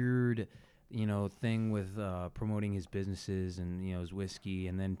weird, thing with promoting his businesses and his whiskey,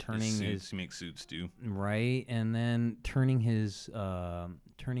 and then turning he makes suits too. Right, and then turning his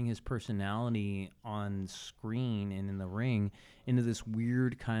personality on screen and in the ring into this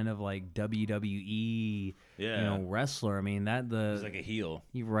weird kind of like WWE, wrestler. I mean, He's like a heel.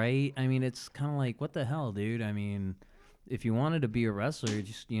 Right? I mean, it's kind of like, what the hell, dude? I mean, if you wanted to be a wrestler,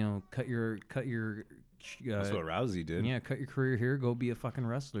 just cut your That's what Rousey did. Yeah, cut your career here, go be a fucking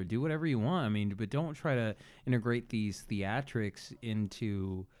wrestler. Do whatever you want. I mean, but don't try to integrate these theatrics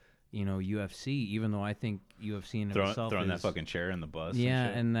into, UFC, even though I think UFC in itself throwing is, that fucking chair in the bus. Yeah,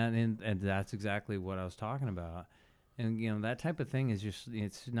 and and that's exactly what I was talking about. And that type of thing is just,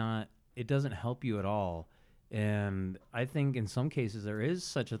 it doesn't help you at all. And I think in some cases there is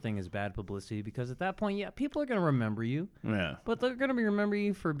such a thing as bad publicity, because at that point, people are going to remember you. Yeah. But they're going to remember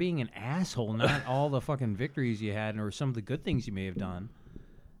you for being an asshole, not all the fucking victories you had or some of the good things you may have done.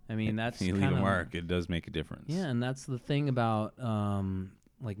 I mean, that's you kind leave a of mark. It does make a difference. Yeah, and that's the thing about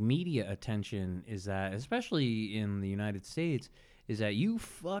like media attention, is that, especially in the United States, is that you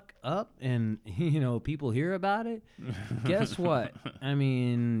fuck up and people hear about it. Guess what? I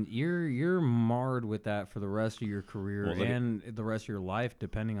mean, you're marred with that for the rest of your career and the rest of your life,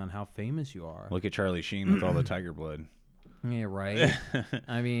 depending on how famous you are. Look at Charlie Sheen with all the tiger blood. Yeah, right.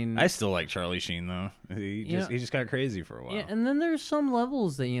 I mean, I still like Charlie Sheen though. He just got crazy for a while. Yeah, and then there's some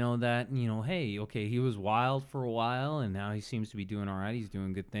levels that hey, okay, he was wild for a while, and now he seems to be doing all right. He's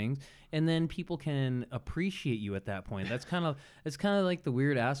doing good things, and then people can appreciate you at that point. It's kind of like the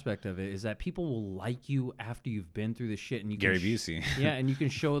weird aspect of it, is that people will like you after you've been through the shit, and you Gary Busey. Yeah, and you can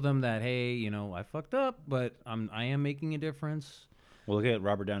show them that, hey, I fucked up, but I am making a difference. Well, look at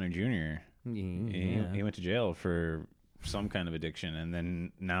Robert Downey Jr. Yeah. He went to jail for some kind of addiction, and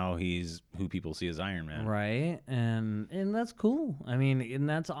then now he's who people see as Iron Man. Right, and that's cool. I mean, and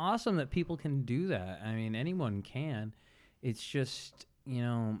that's awesome that people can do that. I mean, anyone can. It's just,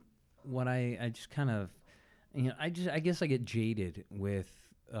 what I just kind of, I guess I get jaded with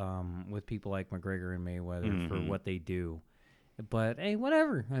people like McGregor and Mayweather for what they do. But hey,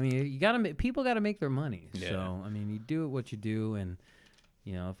 whatever. I mean, people got to make their money. Yeah. So I mean, you do what you do, and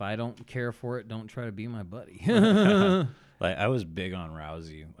if I don't care for it, don't try to be my buddy. Like, I was big on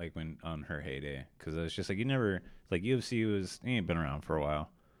Rousey, like when on her heyday, because I was just like, you never, like, UFC ain't been around for a while,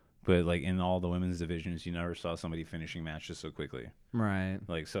 but like in all the women's divisions, you never saw somebody finishing matches so quickly. Right.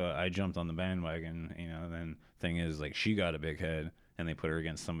 Like, so I jumped on the bandwagon, and then thing is, like, she got a big head, and they put her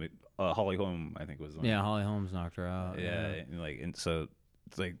against somebody, Holly Holm, I think was the one. Yeah, Holly Holmes knocked her out. Yeah, and so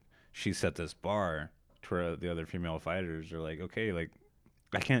it's like she set this bar to where the other female fighters are like, okay, like,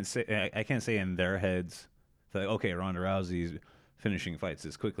 I can't say in their heads that, okay, Ronda Rousey's finishing fights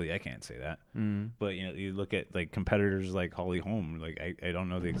this quickly. I can't say that. But you look at like competitors like Holly Holm. Like, I don't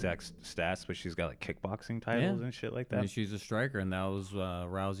know the exact stats, but she's got like kickboxing titles and shit like that. I mean, she's a striker, and that was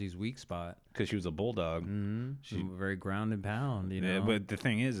Rousey's weak spot. Because she was a bulldog. She very ground and pound. Yeah, but the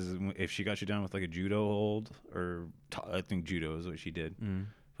thing is if she got you down with like a judo hold, or I think judo is what she did.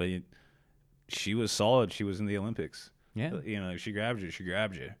 But she was solid. She was in the Olympics. Yeah. She grabbed you.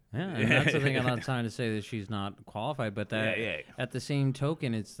 Yeah, and that's the thing. I'm not trying to say that she's not qualified, but that at the same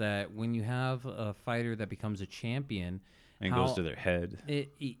token, it's that when you have a fighter that becomes a champion, and goes to their head.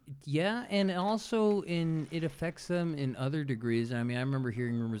 And also it affects them in other degrees. I mean, I remember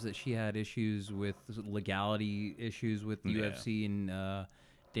hearing rumors that she had issues with legality issues with the UFC and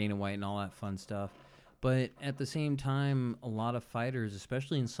Dana White and all that fun stuff. But at the same time, a lot of fighters,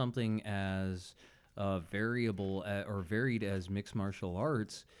 especially in something as variable or varied as mixed martial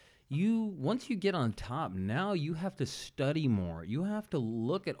arts, once you get on top, now you have to study more. You have to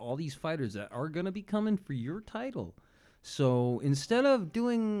look at all these fighters that are going to be coming for your title. So instead of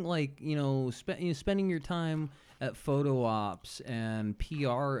doing like spending your time at photo ops and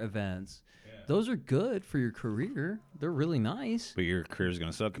PR events, those are good for your career. They're really nice. But your career's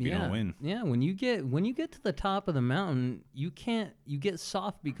gonna suck if you don't win. Yeah, when you get to the top of the mountain, you get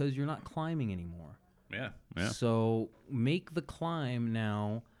soft because you're not climbing anymore. Yeah, yeah. So make the climb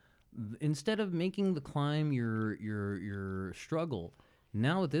now, instead of making the climb your struggle.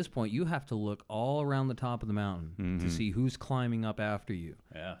 Now at this point, you have to look all around the top of the mountain to see who's climbing up after you.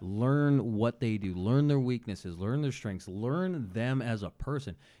 Yeah. Learn what they do. Learn their weaknesses. Learn their strengths. Learn them as a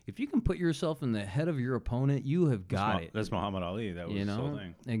person. If you can put yourself in the head of your opponent, you have got it. That's Muhammad Ali. That was his whole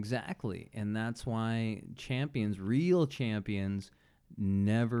thing. Exactly. And that's why champions, real champions,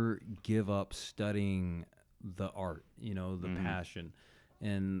 never give up studying the art, the passion.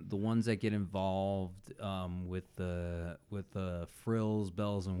 And the ones that get involved with the frills,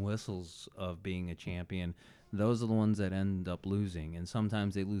 bells, and whistles of being a champion, those are the ones that end up losing. And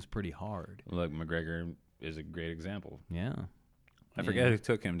sometimes they lose pretty hard. Like McGregor is a great example. Yeah. I forget who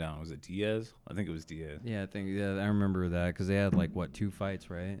took him down. Was it Diaz? I think it was Diaz. Yeah, I remember that because they had 2 fights,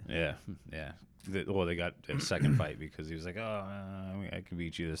 right? Yeah, yeah. They got a second fight because he was like, "Oh, I can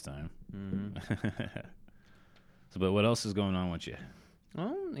beat you this time." So, but what else is going on with you?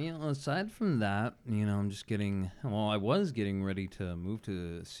 Well, aside from that, I'm just I was getting ready to move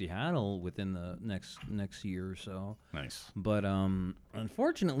to Seattle within the next year or so. Nice. But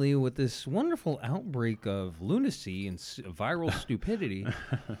unfortunately, with this wonderful outbreak of lunacy and viral stupidity,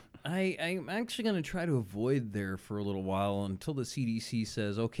 I'm actually going to try to avoid there for a little while until the CDC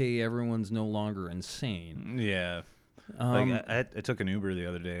says, okay, everyone's no longer insane. Yeah. I took an Uber the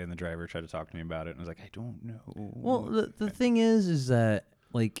other day, and the driver tried to talk to me about it, and I was like, I don't know. Well, the thing is that,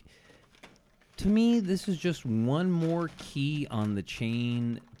 to me, this is just one more key on the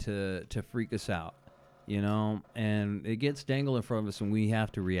chain to freak us out, and it gets dangled in front of us, and we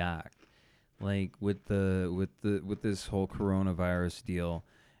have to react. With this whole coronavirus deal,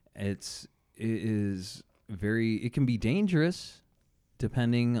 it can be dangerous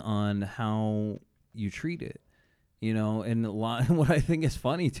depending on how you treat it. And what I think is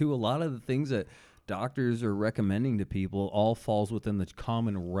funny too, a lot of the things that doctors are recommending to people all falls within the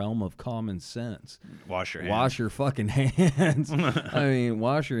common realm of common sense. Wash your hands. Wash your fucking hands. I mean,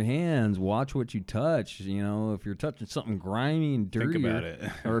 wash your hands. Watch what you touch. If you're touching something grimy and dirty, think about it.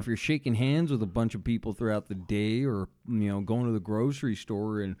 or if you're shaking hands with a bunch of people throughout the day, or going to the grocery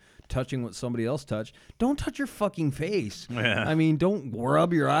store and touching what somebody else touched, don't touch your fucking face. Yeah. I mean, don't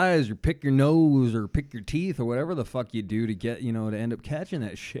rub your eyes or pick your nose or pick your teeth or whatever the fuck you do to get, to end up catching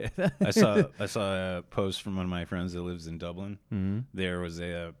that shit. I saw a post from one of my friends that lives in Dublin. Mm-hmm. There was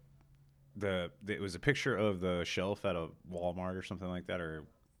it was a picture of the shelf at a Walmart or something like that, or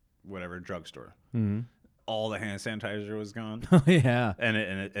whatever drugstore. Mm-hmm. All the hand sanitizer was gone. Oh yeah. And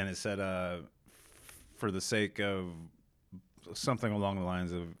it said for the sake of something along the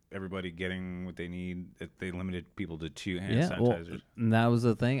lines of everybody getting what they need, that they limited people to 2 hand sanitizers. Well, and that was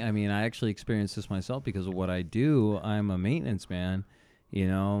the thing. I mean, I actually experienced this myself because of what I do. I'm a maintenance man,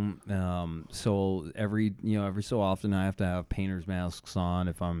 so every so often I have to have painter's masks on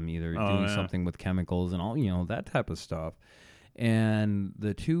if I'm either doing something with chemicals and all, that type of stuff. And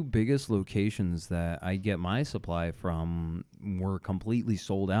the 2 biggest locations that I get my supply from were completely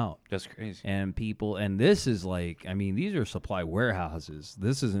sold out. That's crazy. And this is these are supply warehouses.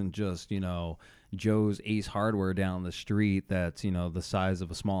 This isn't just, Joe's Ace Hardware down the street that's, the size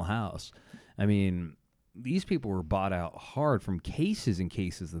of a small house. I mean, these people were bought out hard from cases and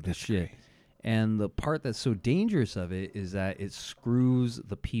cases of this shit. Crazy. And the part that's so dangerous of it is that it screws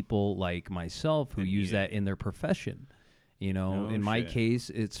the people like myself who use that in their profession. In my case,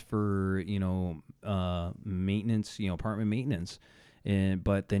 it's for, maintenance, apartment maintenance.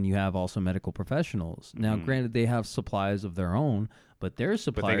 But then you have also medical professionals. Now, granted, they have supplies of their own, but their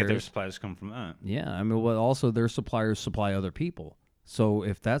suppliers... But they get their supplies come from that. Yeah. I mean, also their suppliers supply other people. So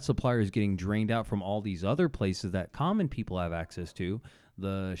if that supplier is getting drained out from all these other places that common people have access to,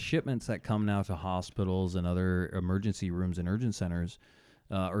 the shipments that come now to hospitals and other emergency rooms and urgent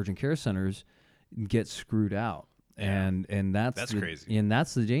care centers get screwed out. Yeah. And that's crazy. And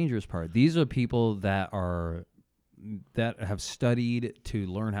that's the dangerous part. These are people that have studied to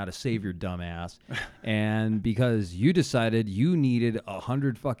learn how to save your dumb ass. And because you decided you needed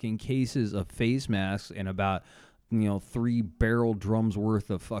 100 fucking cases of face masks and about 3 barrel drums worth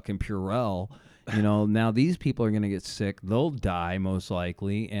of fucking Purell, now these people are going to get sick. They'll die most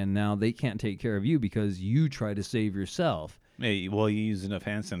likely. And now they can't take care of you because you try to save yourself. Hey, well, you use enough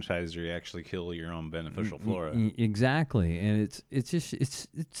hand sanitizer, you actually kill your own beneficial flora. Exactly, and it's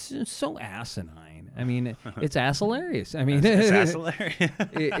just so asinine. I mean, it's hilarious. I mean, It's hilarious.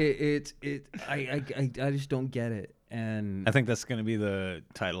 I just don't get it. And I think that's going to be the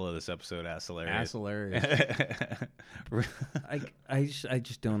title of this episode, Ass Hilarious. hilarious. I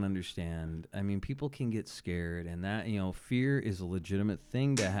just don't understand. I mean, people can get scared, and that, fear is a legitimate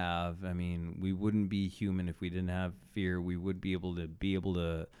thing to have. I mean, we wouldn't be human if we didn't have fear. We would be able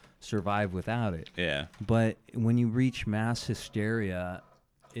to survive without it. Yeah. But when you reach mass hysteria,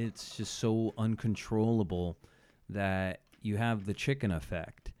 it's just so uncontrollable that you have the chicken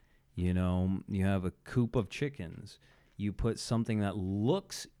effect. You have a coop of chickens. You put something that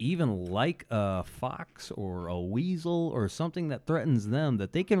looks even like a fox or a weasel or something that threatens them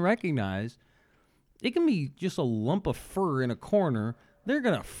that they can recognize. It can be just a lump of fur in a corner. They're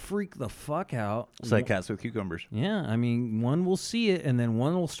going to freak the fuck out. It's like cats with cucumbers. Yeah, I mean, one will see it, and then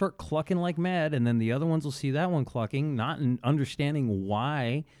one will start clucking like mad, and then the other ones will see that one clucking, not understanding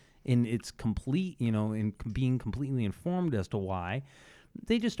why, in its complete, in being completely informed as to why.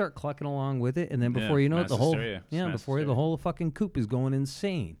 They just start clucking along with it, and then before you know it, the whole the whole fucking coop is going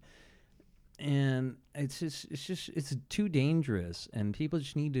insane. And it's too dangerous, and people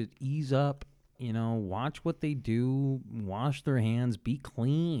just need to ease up. Watch what they do, wash their hands, be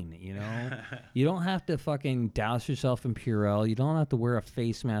clean. You don't have to fucking douse yourself in Purell. You don't have to wear a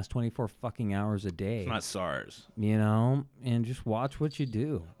face mask 24 fucking hours a day. It's not SARS. And just watch what you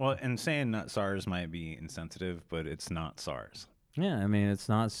do. Well, and saying not SARS might be insensitive, but it's not SARS. Yeah, I mean, it's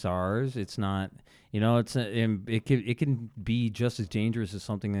not SARS. It's not, it can be just as dangerous as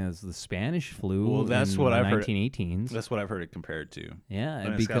something as the Spanish flu. Well, that's in what the I've heard. 1918s. That's what I've heard it compared to. Yeah,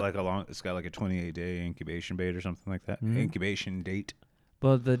 And it's got like a 28-day incubation date or something like that. Incubation date.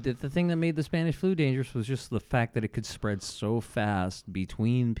 But the thing that made the Spanish flu dangerous was just the fact that it could spread so fast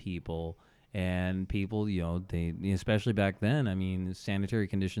between people. And people, they, especially back then, I mean, sanitary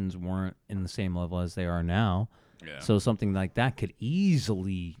conditions weren't in the same level as they are now. Yeah. So something like that could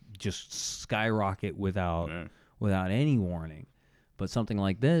easily just skyrocket without any warning. But something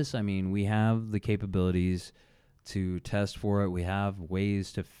like this, I mean, we have the capabilities to test for it. We have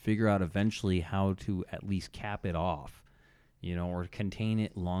ways to figure out eventually how to at least cap it off, or contain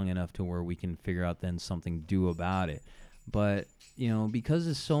it long enough to where we can figure out then something to do about it. But, because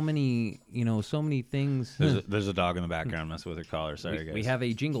there's so many things. There's a dog in the background messing with her collar. Sorry, guys. We have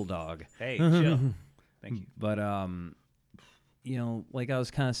a jingle dog. Hey, chill. Thank you. But like I was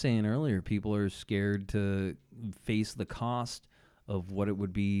kind of saying earlier, people are scared to face the cost of what it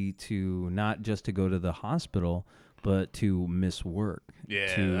would be to not just to go to the hospital, but to miss work, to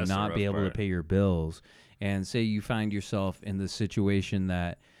that's the not be rough able part. to pay your bills. And say you find yourself in the situation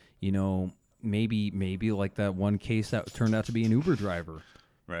that, maybe like that one case that turned out to be an Uber driver,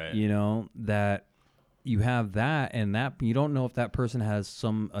 Right. that you have that, and that you don't know if that person has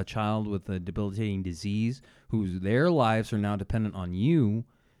a child with a debilitating disease whose their lives are now dependent on you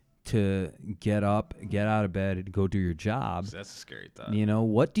to get up, get out of bed, and go do your job. That's a scary thought.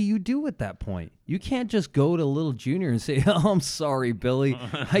 What do you do at that point? You can't just go to little Junior and say, "Oh, I'm sorry, Billy.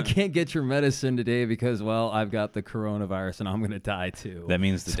 I can't get your medicine today because, well, I've got the coronavirus and I'm going to die too." That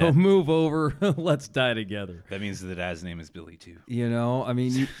means the so dad, move over. Let's die together. that means the dad's name is Billy too. I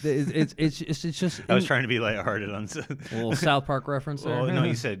mean, it's just. I was trying to be lighthearted on. A little South Park reference there. Oh no,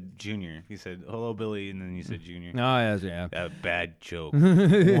 you said Junior. You said hello, Billy, and then you said Junior. Oh yeah. Bad joke.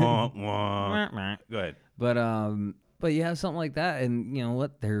 Wah, wah. Go ahead. But you have something like that, and you know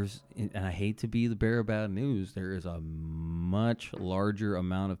what? And I hate to be the bearer of bad news. There is a much larger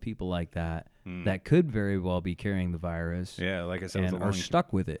amount of people like that that could very well be carrying the virus. Yeah, like I said, and are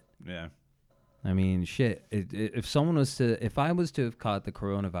stuck with it. Yeah. I mean, shit. If I was to have caught the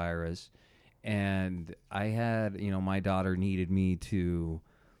coronavirus, and I had, my daughter needed me to,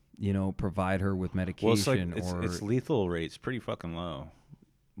 provide her with medication, well, its lethal rate's pretty fucking low.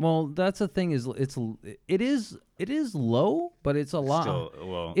 Well, that's the thing is it is low, but it's a lot. Still,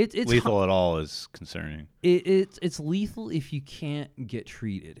 well, it's lethal at all is concerning. It's lethal if you can't get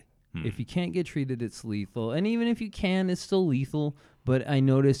treated. If you can't get treated, it's lethal, and even if you can, it's still lethal. But I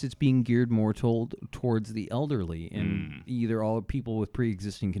noticed it's being geared more towards the elderly and either all people with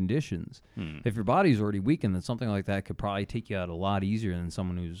pre-existing conditions. If your body's already weakened, then something like that could probably take you out a lot easier than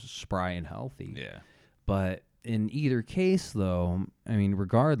someone who's spry and healthy. Yeah, but in either case, though, I mean,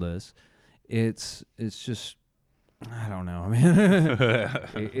 regardless, it's just, I don't know, man.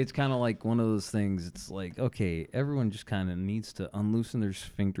 It's kind of like one of those things. It's like, okay, everyone just kind of needs to unloosen their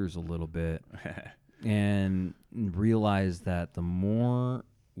sphincters a little bit and realize that the more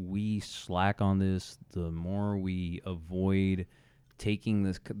we slack on this, the more we avoid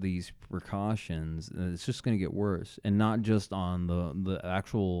taking these precautions, it's just going to get worse. And not just on the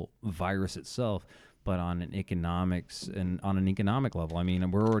actual virus itself, but on an economic level. I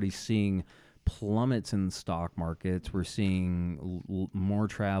mean, we're already seeing plummets in the stock markets. We're seeing more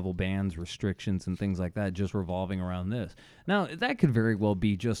travel bans, restrictions, and things like that just revolving around this. Now, that could very well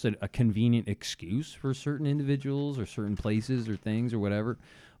be just a convenient excuse for certain individuals or certain places or things or whatever,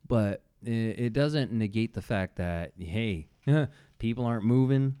 but it doesn't negate the fact that, hey, people aren't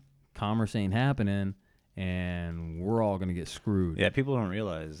moving, commerce ain't happening, and we're all going to get screwed. Yeah, people don't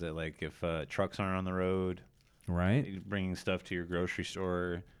realize that, like, if trucks aren't on the road, Right? bringing stuff to your grocery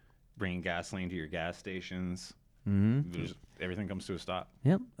store, bringing gasoline to your gas stations, everything comes to a stop.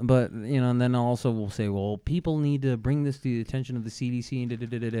 Yep. But, and then also we'll say, well, people need to bring this to the attention of the CDC and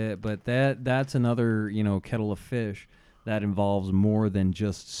da-da-da-da-da. But that's another, kettle of fish that involves more than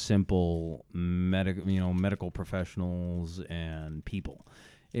just simple medical professionals and people.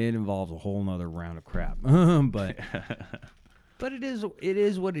 It involves a whole nother round of crap. But it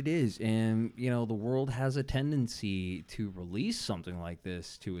is what it is. And, the world has a tendency to release something like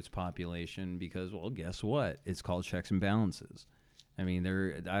this to its population because, well, guess what? It's called checks and balances. I mean,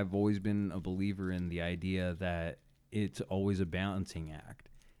 I've always been a believer in the idea that it's always a balancing act,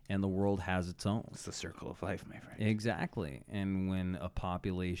 and the world has its own. It's the circle of life, my friend. Exactly. And when a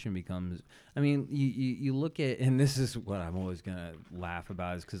population becomes, I mean, you look at, and this is what I'm always going to laugh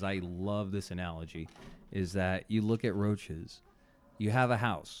about is because I love this analogy, is that you look at roaches. You have a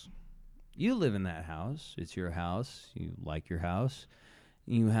house. You live in that house. It's your house. You like your house.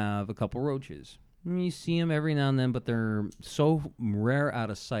 You have a couple roaches. You see them every now and then, but they're so rare out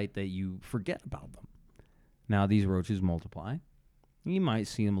of sight that you forget about them. Now these roaches multiply. You might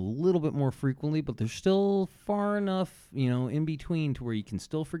see them a little bit more frequently, but they're still far enough, in between to where you can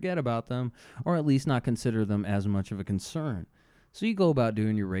still forget about them, or at least not consider them as much of a concern. So you go about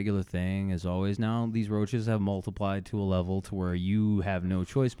doing your regular thing as always. Now these roaches have multiplied to a level to where you have no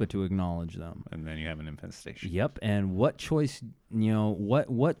choice but to acknowledge them. And then you have an infestation. Yep. And what choice,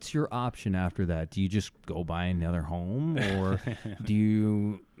 what's your option after that? Do you just go buy another home, or do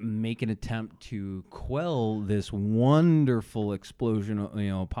you make an attempt to quell this wonderful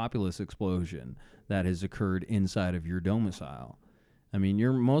explosion, populace explosion that has occurred inside of your domicile? I mean,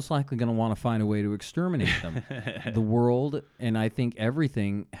 you're most likely going to want to find a way to exterminate them. The world, and I think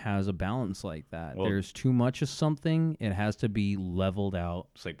everything, has a balance like that. Well, there's too much of something, it has to be leveled out.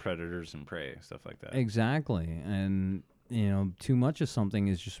 It's like predators and prey, stuff like that. Exactly. And, too much of something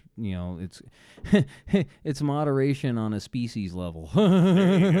is just, it's it's moderation on a species level.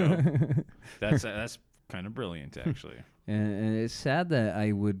 There you go. That's kind of brilliant, actually. And it's sad that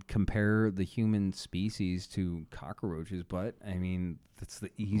I would compare the human species to cockroaches, but I mean, that's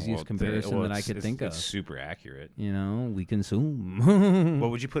the easiest comparison that I could think of. It's super accurate. We consume.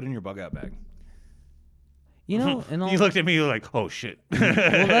 What would you put in your bug out bag? And You looked at me, you were like, oh, shit.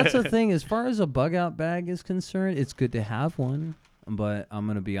 well, that's the thing. As far as a bug out bag is concerned, it's good to have one. But I'm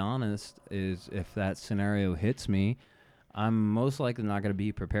going to be honest, is if that scenario hits me, I'm most likely not going to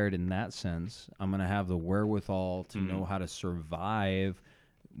be prepared in that sense. I'm going to have the wherewithal to know how to survive,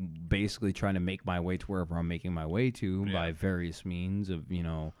 basically trying to make my way to wherever I'm making my way to by various means of,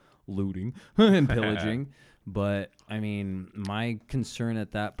 looting and pillaging. But, I mean, my concern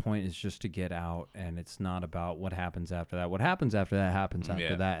at that point is just to get out, and it's not about what happens after that. What happens after that happens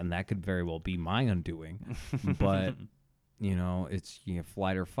after that, and that could very well be my undoing. But, it's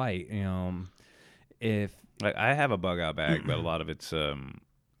flight or fight. If Like, I have a bug out bag, but a lot of it's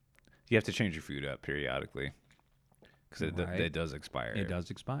you have to change your food up periodically because it does expire. It does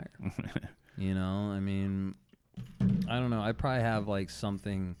expire. I mean, I don't know. I'd probably have like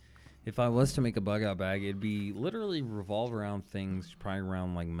something. If I was to make a bug out bag, it'd be literally revolve around things, probably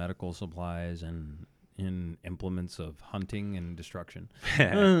around like medical supplies and in implements of hunting and destruction.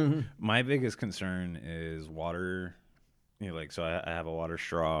 My biggest concern is water. So I have a water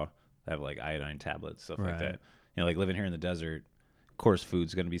straw. I have like iodine tablets, stuff like that. Like living here in the desert, of course,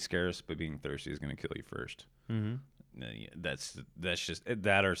 food's going to be scarce, but being thirsty is going to kill you first. Mm-hmm. That's just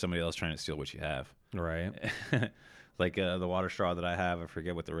that, or somebody else trying to steal what you have. Right. Like the water straw that I have, I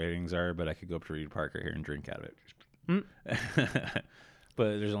forget what the ratings are, but I could go up to Reed Parker here and drink out of it.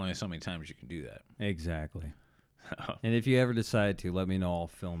 But there's only so many times you can do that. Exactly. And if you ever decide to, let me know. I'll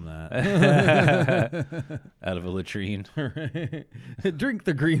film that. Out of a latrine. Drink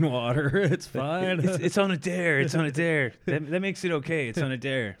the green water. It's fine. It's on a dare. It's on a dare. That makes it okay. It's on a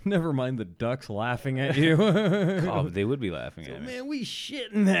dare. Never mind the ducks laughing at you. Oh, they would be laughing at me. Man, we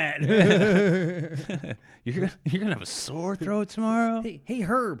shit in that. You're gonna have a sore throat tomorrow. Hey,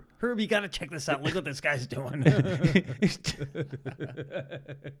 Herb, you gotta check this out. Look what this guy's doing.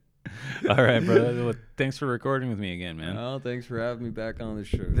 All right, brother. Well, thanks for recording with me again, man. Oh, thanks for having me back on the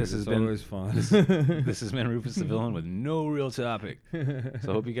show. This has been always fun. This has been Rufus the Villain with no real topic. So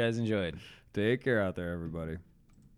I hope you guys enjoyed. Take care out there, everybody.